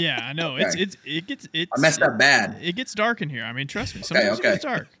up. Yeah, I know. Okay. It's I messed up bad. It gets dark in here. I mean, trust me. Sometimes it okay. gets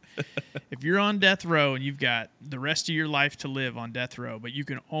dark. If you're on death row and you've got the rest of your life to live on death row, but you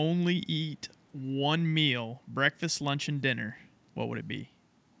can only eat one meal, breakfast, lunch, and dinner, what would it be?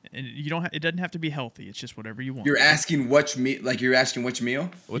 And you don't. It doesn't have to be healthy. It's just whatever you want. You're asking which meal? Like you're asking which meal?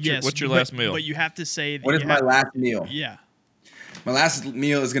 What's Yes, your but- last meal? But you have to say that What is you my have- last meal? Yeah. My last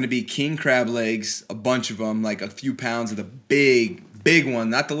meal is going to be king crab legs, a bunch of them, like a few pounds of the big one,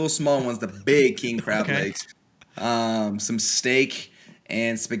 not the little small ones, the big king crab Okay. legs. Some steak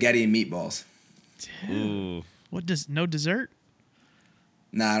and spaghetti and meatballs. Ooh. What does no dessert?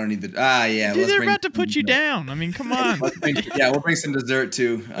 Nah, I don't need the. Yeah. Dude, let's they're bring- about to put you down. I mean, come on. We'll bring some dessert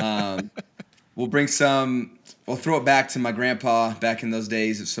too. We'll bring some. We'll throw it back to my grandpa back in those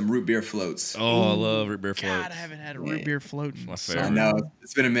days of some root beer floats. Oh, I love root beer floats. God, I haven't had a root beer float in my so favorite. I know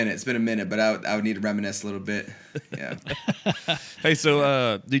it's been a minute, but I would need to reminisce a little bit. Yeah. Hey,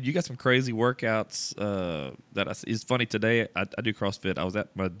 so dude, you got some crazy workouts. It's funny today. I do CrossFit. I was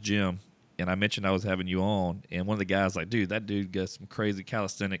at my gym, and I mentioned I was having you on, and one of the guys like, dude, that dude does some crazy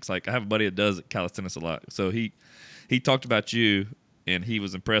calisthenics. Like, I have a buddy that does calisthenics a lot. So he talked about you, and he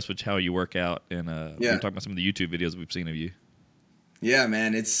was impressed with how you work out. And we were talking about some of the YouTube videos we've seen of you. Yeah,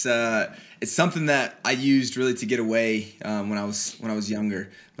 man, it's something that I used really to get away when I was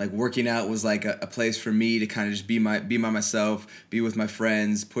younger. Like working out was like a place for me to kind of just be myself, be with my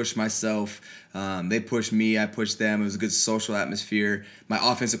friends, push myself. They pushed me, I pushed them. It was a good social atmosphere. My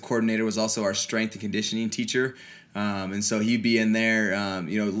offensive coordinator was also our strength and conditioning teacher. And so he'd be in there,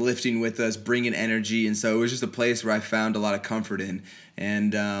 lifting with us, bringing energy. And so it was just a place where I found a lot of comfort in.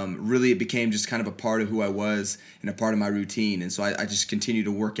 And really it became just kind of a part of who I was and a part of my routine. And so I just continued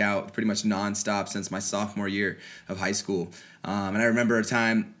to work out pretty much nonstop since my sophomore year of high school. And I remember a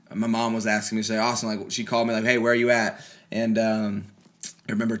time my mom was asking me, she's like, Austin, like, she called me like, hey, where are you at? And I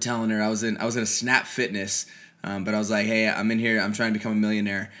remember telling her I was in a Snap Fitness, but I was like, hey, I'm in here. I'm trying to become a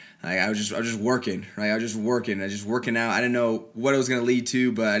millionaire. Like I was just working, right? I was just working out. I didn't know what it was going to lead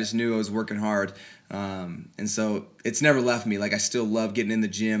to, but I just knew I was working hard. And so it's never left me. Like I still love getting in the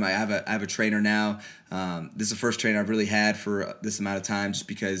gym. I have a trainer now. This is the first trainer I've really had for this amount of time, just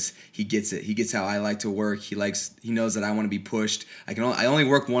because he gets it. He gets how I like to work. He knows that I want to be pushed. I only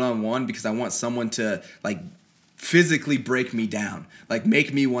work one-on-one because I want someone to like physically break me down, like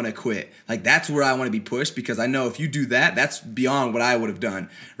make me want to quit. Like that's where I want to be pushed, because I know if you do that, that's beyond what I would have done,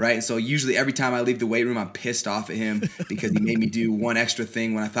 right? And so usually every time I leave the weight room, I'm pissed off at him because he made me do one extra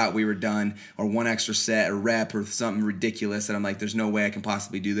thing when I thought we were done, or one extra set or rep or something ridiculous, and I'm like, there's no way I can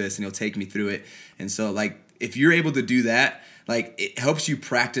possibly do this, and he'll take me through it. And so like if you're able to do that, like it helps you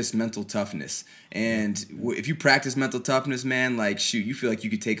practice mental toughness. And if you practice mental toughness, man, like shoot, you feel like you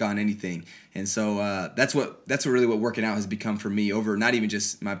could take on anything. And so that's really what working out has become for me, over not even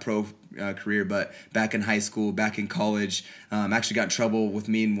just my pro career, but back in high school, back in college. Actually got in trouble with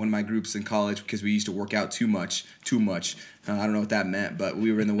me and one of my groups in college because we used to work out too much. I don't know what that meant, but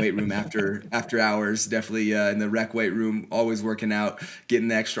we were in the weight room after hours, definitely in the rec weight room, always working out, getting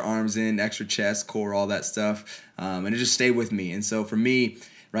the extra arms in, extra chest, core, all that stuff. And it just stayed with me. And so for me,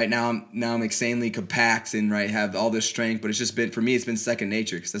 right now I'm insanely compact and have all this strength, but it's just been, for me, it's been second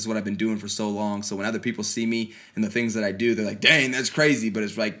nature, because that's what I've been doing for so long. So when other people see me and the things that I do, they're like, dang, that's crazy. But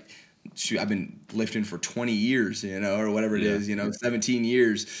it's like, shoot, I've been lifting for 20 years, or whatever it is, 17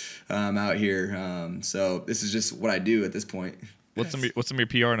 years out here. So this is just what I do at this point. What's some of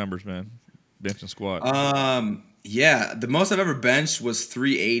your PR numbers, man? Bench and squat. Yeah, the most I've ever benched was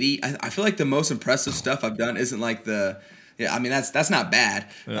 380. I feel like the most impressive stuff I've done isn't like I mean, that's not bad,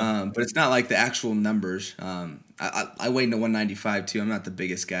 but it's not like the actual numbers. I weigh into 195 too. I'm not the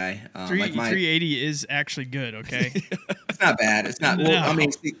biggest guy. 380 is actually good. Okay, it's not bad. It's not. No. Well, I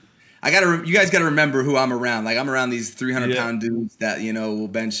mean, see, you guys gotta remember who I'm around. Like I'm around these 300-pound dudes that will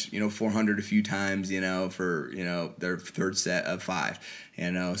bench 400 a few times for their third set of 5.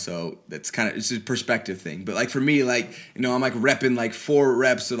 So that's it's a perspective thing. But like for me, I'm like repping like 4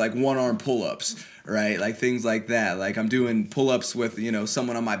 reps of like 1-arm pull-ups, right? Like things like that. Like I'm doing pull-ups with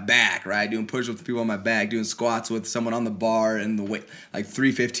someone on my back, right? Doing push-ups with people on my back, doing squats with someone on the bar, and the weight like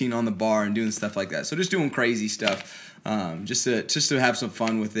 315 on the bar, and doing stuff like that. So just doing crazy stuff. Just to have some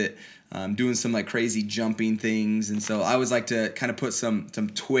fun with it, doing some like crazy jumping things. And so I always like to kind of put some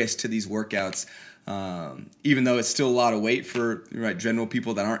twist to these workouts, even though it's still a lot of weight for general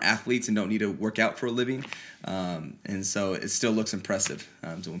people that aren't athletes and don't need to work out for a living. And so it still looks impressive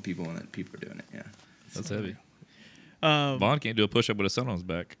to when people are doing it. Yeah, that's heavy. Vaughn can't do a push-up with a son on his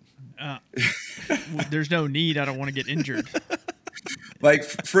back. There's no need. I don't want to get injured. Like,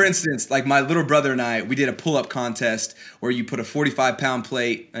 for instance, like my little brother and I, we did a pull-up contest where you put a 45-pound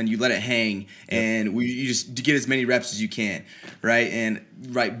plate and you let it hang, and you just get as many reps as you can, right? And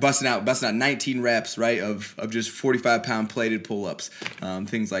busting out 19 reps, right, of just 45-pound plated pull-ups,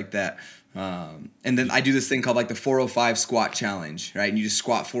 things like that. And then I do this thing called like the 405 squat challenge, right? And you just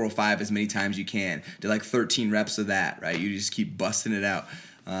squat 405 as many times as you can. Do like 13 reps of that, right? You just keep busting it out.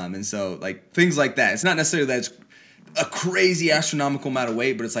 And so like things like that. It's not necessarily that it's a crazy astronomical amount of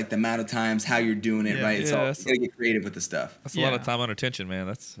weight, but it's like the amount of times, how you're doing it, right? It's all, you gotta get creative with the stuff. That's a lot of time under tension, man.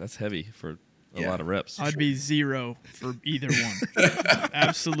 That's heavy for a lot of reps. I'd be 0 for either one.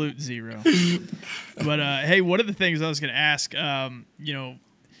 Absolute 0. But hey, one of the things I was gonna ask, I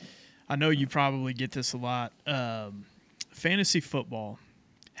know you probably get this a lot. Fantasy football.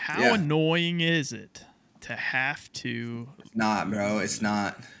 How annoying is it to have to? It's not, bro. It's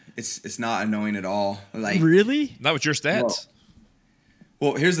not. It's not annoying at all. Like, really? Not with your stats.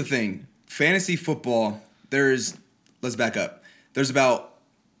 Well, here's the thing. Fantasy football, let's back up. There's about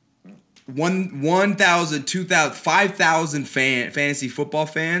 1,000, 2,000, 5,000 fantasy football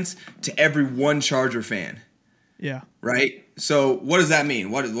fans to every one Charger fan. Yeah. Right? So what does that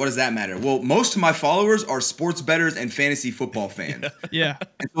mean? What does that matter? Well, most of my followers are sports bettors and fantasy football fans. Yeah.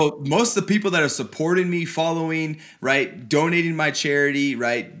 And so most of the people that are supporting me, following, right, donating my charity,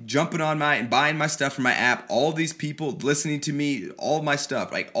 right, jumping on my and buying my stuff from my app, all these people listening to me, all my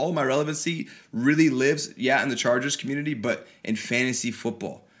stuff, like all my relevancy really lives, in the Chargers community, but in fantasy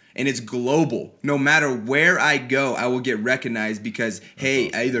football. And it's global. No matter where I go, I will get recognized because, hey,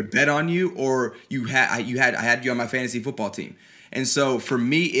 I either bet on you or I had you on my fantasy football team. And so for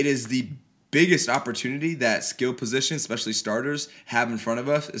me, it is the biggest opportunity that skill positions, especially starters, have in front of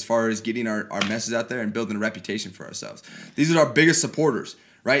us as far as getting our message out there and building a reputation for ourselves. These are our biggest supporters,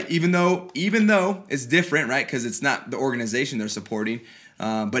 right? Even though it's different, right? Because it's not the organization they're supporting.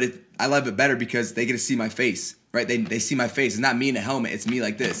 But I love it better because they get to see my face, right? They see my face. It's not me in a helmet. It's me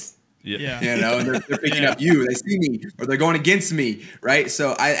like this. Yeah. And they're picking up you. They see me or they're going against me, right?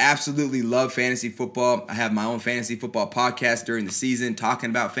 So I absolutely love fantasy football. I have my own fantasy football podcast during the season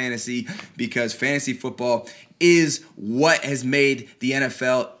talking about fantasy because fantasy football is what has made the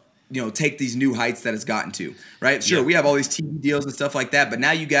NFL take these new heights that it's gotten to, right? Sure, we have all these TV deals and stuff like that, but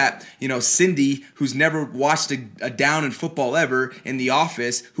now you got, Cindy, who's never watched a down in football ever in the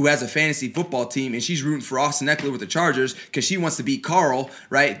office, who has a fantasy football team, and she's rooting for Austin Ekeler with the Chargers because she wants to beat Carl,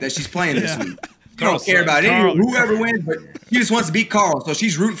 right, that she's playing this week. She don't care about whoever wins, but she just wants to beat Carl, so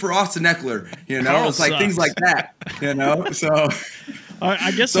she's rooting for Austin Ekeler, Carl It's like sucks. things like that, So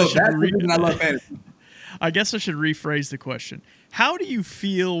I guess that's the reason I love fantasy. I guess I should rephrase the question. How do you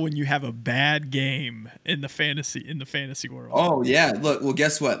feel when you have a bad game in the fantasy world? Oh yeah, well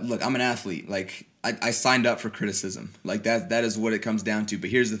guess what? Look, I'm an athlete. Like I signed up for criticism. Like that is what it comes down to.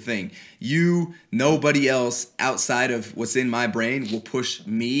 But here's the thing: nobody else outside of what's in my brain will push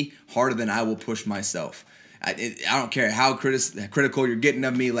me harder than I will push myself. I don't care how critical you're getting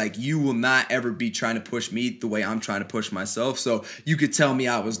of me. Like you will not ever be trying to push me the way I'm trying to push myself. So you could tell me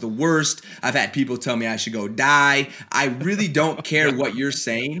I was the worst. I've had people tell me I should go die. I really don't care what you're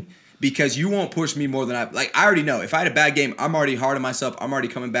saying because you won't push me more than I already know. If I had a bad game, I'm already hard on myself. I'm already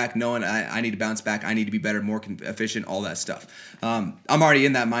coming back knowing I need to bounce back. I need to be better, more efficient, all that stuff. I'm already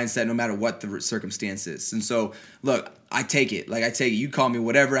in that mindset no matter what the circumstance is. And so, look, I take it. You call me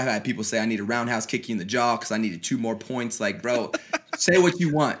whatever. I've had people say I need a roundhouse kick you in the jaw because I needed 2 more points. Like, bro, say what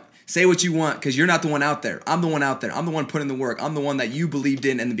you want. Say what you want because you're not the one out there. I'm the one out there. I'm the one putting the work. I'm the one that you believed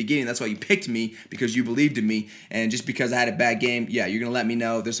in the beginning. That's why you picked me because you believed in me. And just because I had a bad game, you're going to let me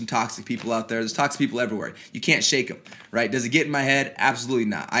know. There's some toxic people out there. There's toxic people everywhere. You can't shake them, right? Does it get in my head? Absolutely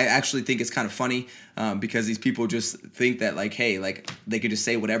not. I actually think it's kind of funny because these people just think that they could just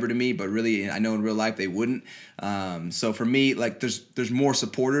say whatever to me, but really I know in real life they wouldn't. So for me, there's more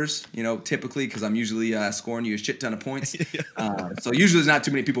supporters, typically because I'm usually scoring you a shit ton of points. So usually there's not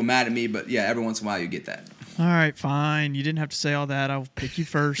too many people mad at me, but every once in a while you get that. All right, fine. You didn't have to say all that. I'll pick you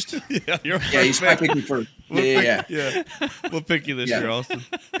first. You should probably pick me first. Yeah. We'll pick you this year, Austin.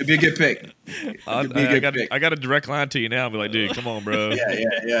 It'd be a good pick. I got a direct line to you now. I'll be like, dude, come on, bro.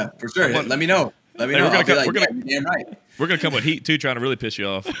 Yeah, for sure. Let me know. You're damn right. We're gonna come with heat too, trying to really piss you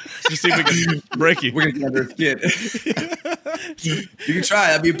off. Just see if we can break you. We're gonna get under his skin. You can try.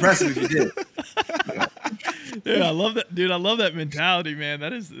 That'd be impressive if you did. Dude, I love that. Dude, I love that mentality, man.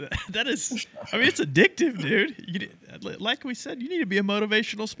 That is. I mean, it's addictive, dude. Like we said, you need to be a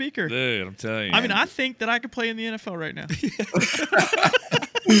motivational speaker. Dude, I'm telling you. I mean, I think that I could play in the NFL right now.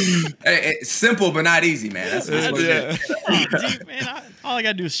 Hey, it's simple but not easy, man. That's what it is. Dude, man, all I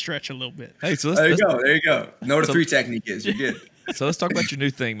gotta do is stretch a little bit. Hey, so there you go. Know the 3 technique is. You're good. So let's talk about your new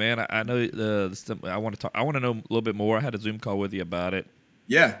thing, man. I know I want to talk. I want to know a little bit more. I had a Zoom call with you about it.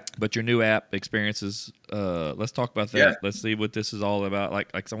 Yeah. But your new app experiences. Let's talk about that. Yeah. Let's see what this is all about. Like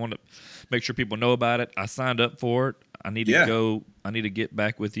I want to make sure people know about it. I signed up for it. I need to go. I need to get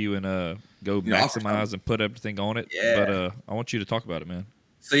back with you and go maximize and put everything on it. Yeah. But I want you to talk about it, man.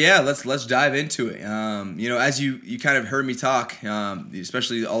 So let's dive into it. As you kind of heard me talk,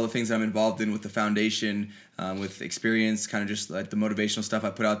 especially all the things that I'm involved in with the foundation, with experience, kind of just like the motivational stuff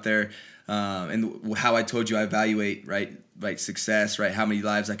I put out there, and how I told you I evaluate right success, right, how many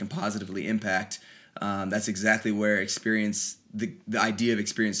lives I can positively impact. That's exactly where experience, the idea of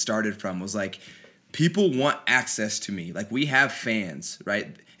experience started from. Was like people want access to me. Like we have fans,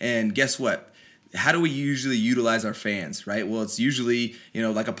 right? And guess what? How do we usually utilize our fans, right? Well, it's usually,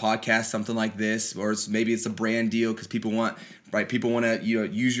 like a podcast, something like this, or maybe it's a brand deal because people want to,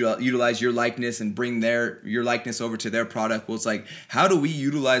 utilize your likeness and bring your likeness over to their product. Well, it's like, how do we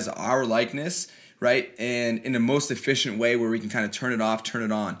utilize our likeness right? And in the most efficient way where we can kind of turn it off, turn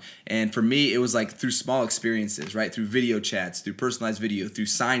it on. And for me, it was like through small experiences, right? Through video chats, through personalized video, through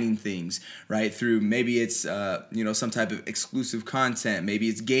signing things, right? Through maybe it's, some type of exclusive content, maybe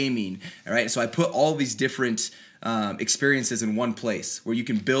it's gaming, all right? So I put all these different experiences in one place where you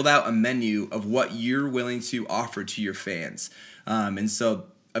can build out a menu of what you're willing to offer to your fans. And so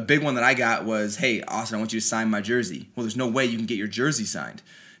a big one that I got was, hey, Austin, I want you to sign my jersey. Well, there's no way you can get your jersey signed,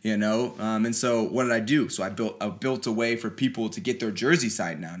 and so what did I do? So I built a way for people to get their jersey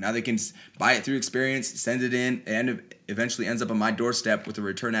signed now. Now they can buy it through experience, send it in, and it eventually ends up on my doorstep with a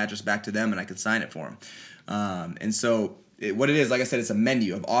return address back to them, and I can sign it for them. And so what it is, like I said, it's a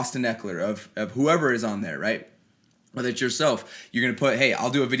menu of Austin Ekeler, of whoever is on there, right? Whether it's yourself, you're going to put, hey, I'll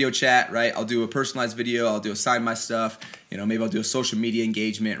do a video chat, right? I'll do a personalized video. I'll do a sign my stuff. Maybe I'll do a social media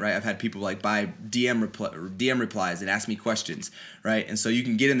engagement, right? I've had people like buy DM replies and ask me questions, right? And so you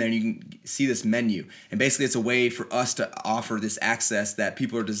can get in there and you can see this menu. And basically it's a way for us to offer this access that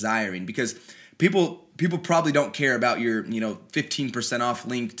people are desiring, because people probably don't care about your 15% off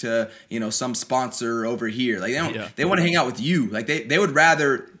link to some sponsor over here. Like they want to hang out with you. Like they would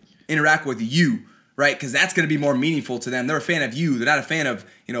rather interact with you, right? Because that's going to be more meaningful to them. They're a fan of you. They're not a fan of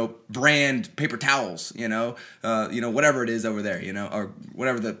brand paper towels, whatever it is over there, or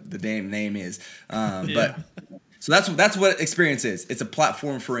whatever the damn name is. But so that's what Experience is. It's a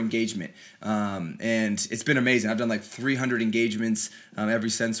platform for engagement, and it's been amazing. I've done like 300 engagements ever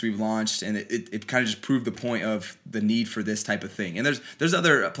since we've launched, and it kind of just proved the point of the need for this type of thing. And there's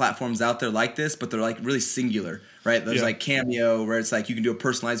other platforms out there like this, but they're like really singular, right? There's like Cameo, where it's like you can do a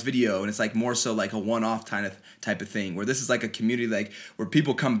personalized video, and it's like more so like a one-off type of thing. Where this is like a community, like where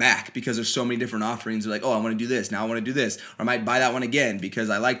people come back because there's so many different offerings. They're like, oh, I want to do this now. I want to do this, or I might buy that one again because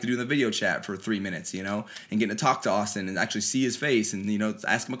I like to do the video chat for 3 minutes, and getting to talk to Austin and actually see his face and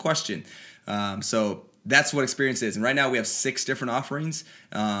ask him a question. So that's what Experience is. And right now we have 6 different offerings.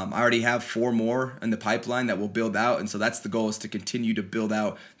 I already have 4 more in the pipeline that we'll build out. And so that's the goal, is to continue to build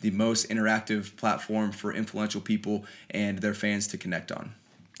out the most interactive platform for influential people and their fans to connect on.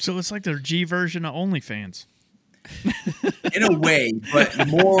 So it's like their G version of OnlyFans. In a way, but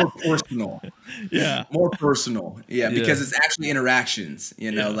more personal. Yeah. More personal. Yeah, because it's actually interactions,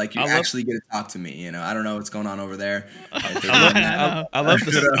 like you actually get to talk to me, I don't know what's going on over there. I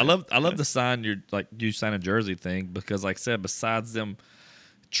love the sign you sign a jersey thing, because like I said, besides them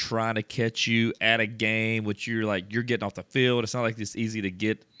trying to catch you at a game, which you're getting off the field, it's not like it's easy to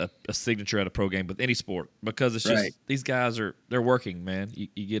get a signature at a pro game with any sport, because it's just these guys they're working, man. You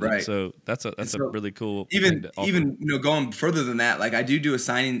get it. So that's a really cool even going further than that, like I do a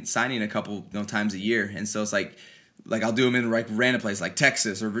signing a couple times a year, and so it's like I'll do them in like random places like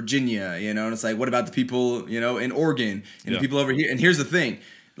Texas or Virginia, and it's like, what about the people in Oregon and the people over here? And here's the thing.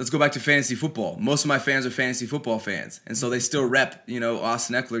 Let's go back to fantasy football. Most of my fans are fantasy football fans, and so they still rep,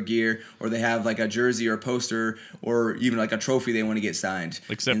 Austin Ekeler gear, or they have like a jersey or a poster or even like a trophy they want to get signed.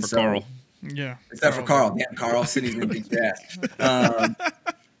 Except for Carl. Yeah. Except for Carl. Yeah, Carl Sidney's gonna beat that.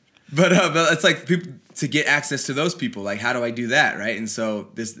 But it's like people to get access to those people. Like, how do I do that, right? And so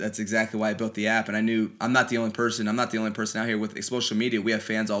that's exactly why I built the app. And I knew I'm not the only person. I'm not the only person out here with social media. We have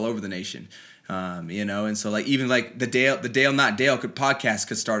fans all over the nation. And so like even like the Dale Not Dale podcast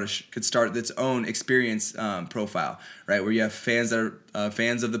could start its own experience profile, right? Where you have fans that are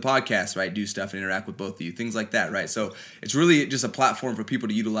fans of the podcast, right? Do stuff and interact with both of you, things like that, right? So it's really just a platform for people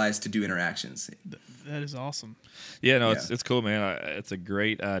to utilize to do interactions. That is awesome. Yeah, no, it's cool, man. It's a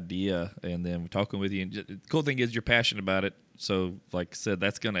great idea, and then we're talking with you. And the cool thing is you're passionate about it. So, like I said,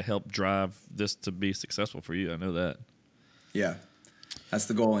 that's going to help drive this to be successful for you. I know that. Yeah, that's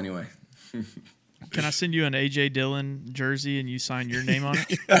the goal anyway. Can I send you an AJ Dillon jersey and you sign your name on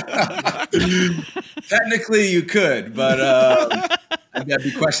it? Technically, you could, but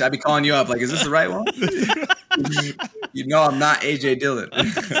I'd be calling you up like, is this the right one? I'm not AJ Dillon.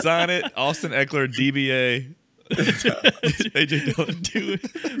 Sign it, Austin Ekeler, DBA. AJ Dillon, do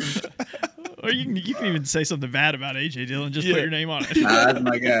it. Or you can even say something bad about AJ Dillon. Just put your name on it. That's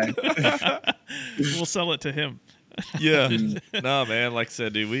my guy. We'll sell it to him. Yeah. No, man. Like I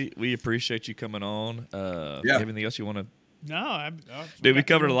said, dude, we appreciate you coming on. Anything else you want to? No, dude, we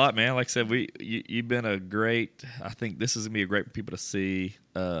covered a lot, man. Like I said, you've been a great. I think this is gonna be a great for people to see.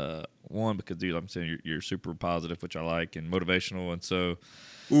 One, because dude, I'm saying you're super positive, which I like, and motivational, and so.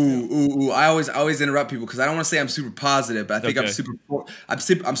 Ooh! I always interrupt people because I don't want to say I'm super positive, but I think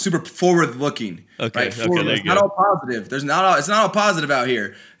I'm super forward looking. Okay, right? Forward. It's not all positive. It's not all positive out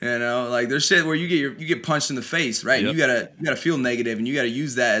here. Like there's shit where you get punched in the face, right? Yep. You gotta feel negative and you gotta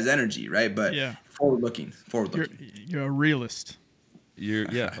use that as energy, right? But forward looking. You're a realist.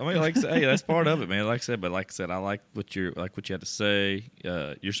 Yeah. I mean, like I said, hey, that's part of it, man. Like I said, I like what you had to say.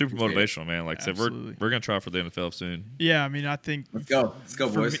 You're super motivational, man. Like I said, we're gonna try for the NFL soon. Yeah, I mean, I think Let's go,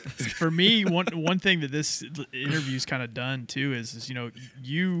 boys. For me, one thing that this interview's kind of done too is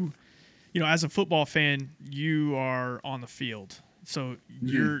you as a football fan, you are on the field. So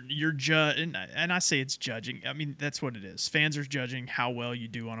you're and I say it's judging. I mean, that's what it is. Fans are judging how well you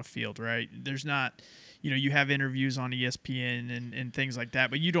do on a field, right? There's not, you have interviews on ESPN and things like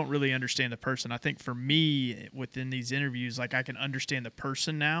that, but you don't really understand the person. I think for me, within these interviews, like I can understand the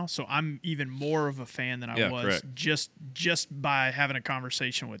person now. So I'm even more of a fan than I was correct. just by having a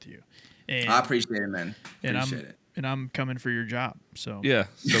conversation with you. And, I appreciate it, man. Appreciate it. And I'm coming for your job. So Yeah,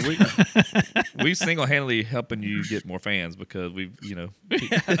 so we single-handedly helping you get more fans because we've Yeah,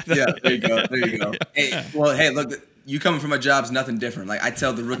 there you go. Hey, look, you coming from a job's nothing different. Like I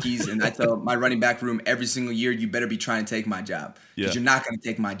tell the rookies and I tell my running back room every single year, you better be trying to take my job because you're not going to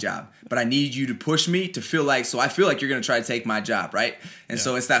take my job. But I need you to push me to feel like, so I feel like you're going to try to take my job, right? And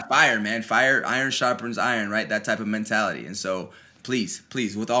so it's that fire, man. Fire, iron sharpens iron, right? That type of mentality. And so please,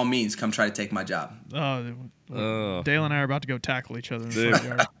 with all means, come try to take my job. Dale and I are about to go tackle each other in the Dude. front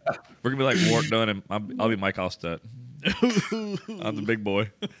yard. We're gonna be like Wart Dunn, and I'll be Mike Allstott. I'm the big boy.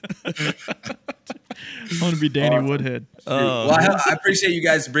 I want to be Danny Woodhead. Well, I appreciate you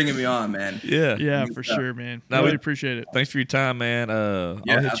guys bringing me on, man. Yeah, for sure, man. No, Really appreciate it. Thanks for your time, man. I'll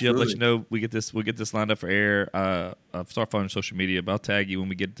hit you up, let you know we'll get this lined up for air. Start following social media, but I'll tag you when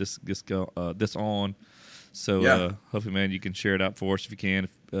we get this on. So hopefully, man, you can share it out for us if you can.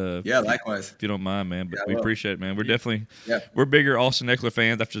 Likewise. If you don't mind, man. But we appreciate it, man. We're definitely Yep. we're bigger Austin Ekeler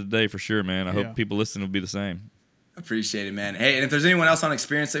fans after today for sure, man. I hope people listening will be the same. Appreciate it, man. Hey, and if there's anyone else on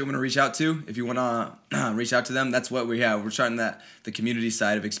Experience that you want to reach out to, if you want to reach out to them, that's what we have. We're starting the community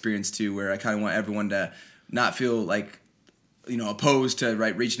side of Experience too, where I kind of want everyone to not feel like opposed to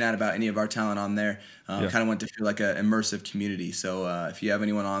reaching out about any of our talent on there. Kind of want to feel like an immersive community. So if you have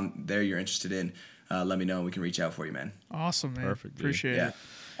anyone on there you're interested in, let me know and we can reach out for you, man. Awesome, man. Perfect, dude. Appreciate it.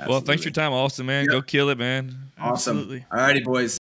 Well, thanks for your time, Austin, man. Go kill it, man. Awesome. Absolutely. All righty, boys.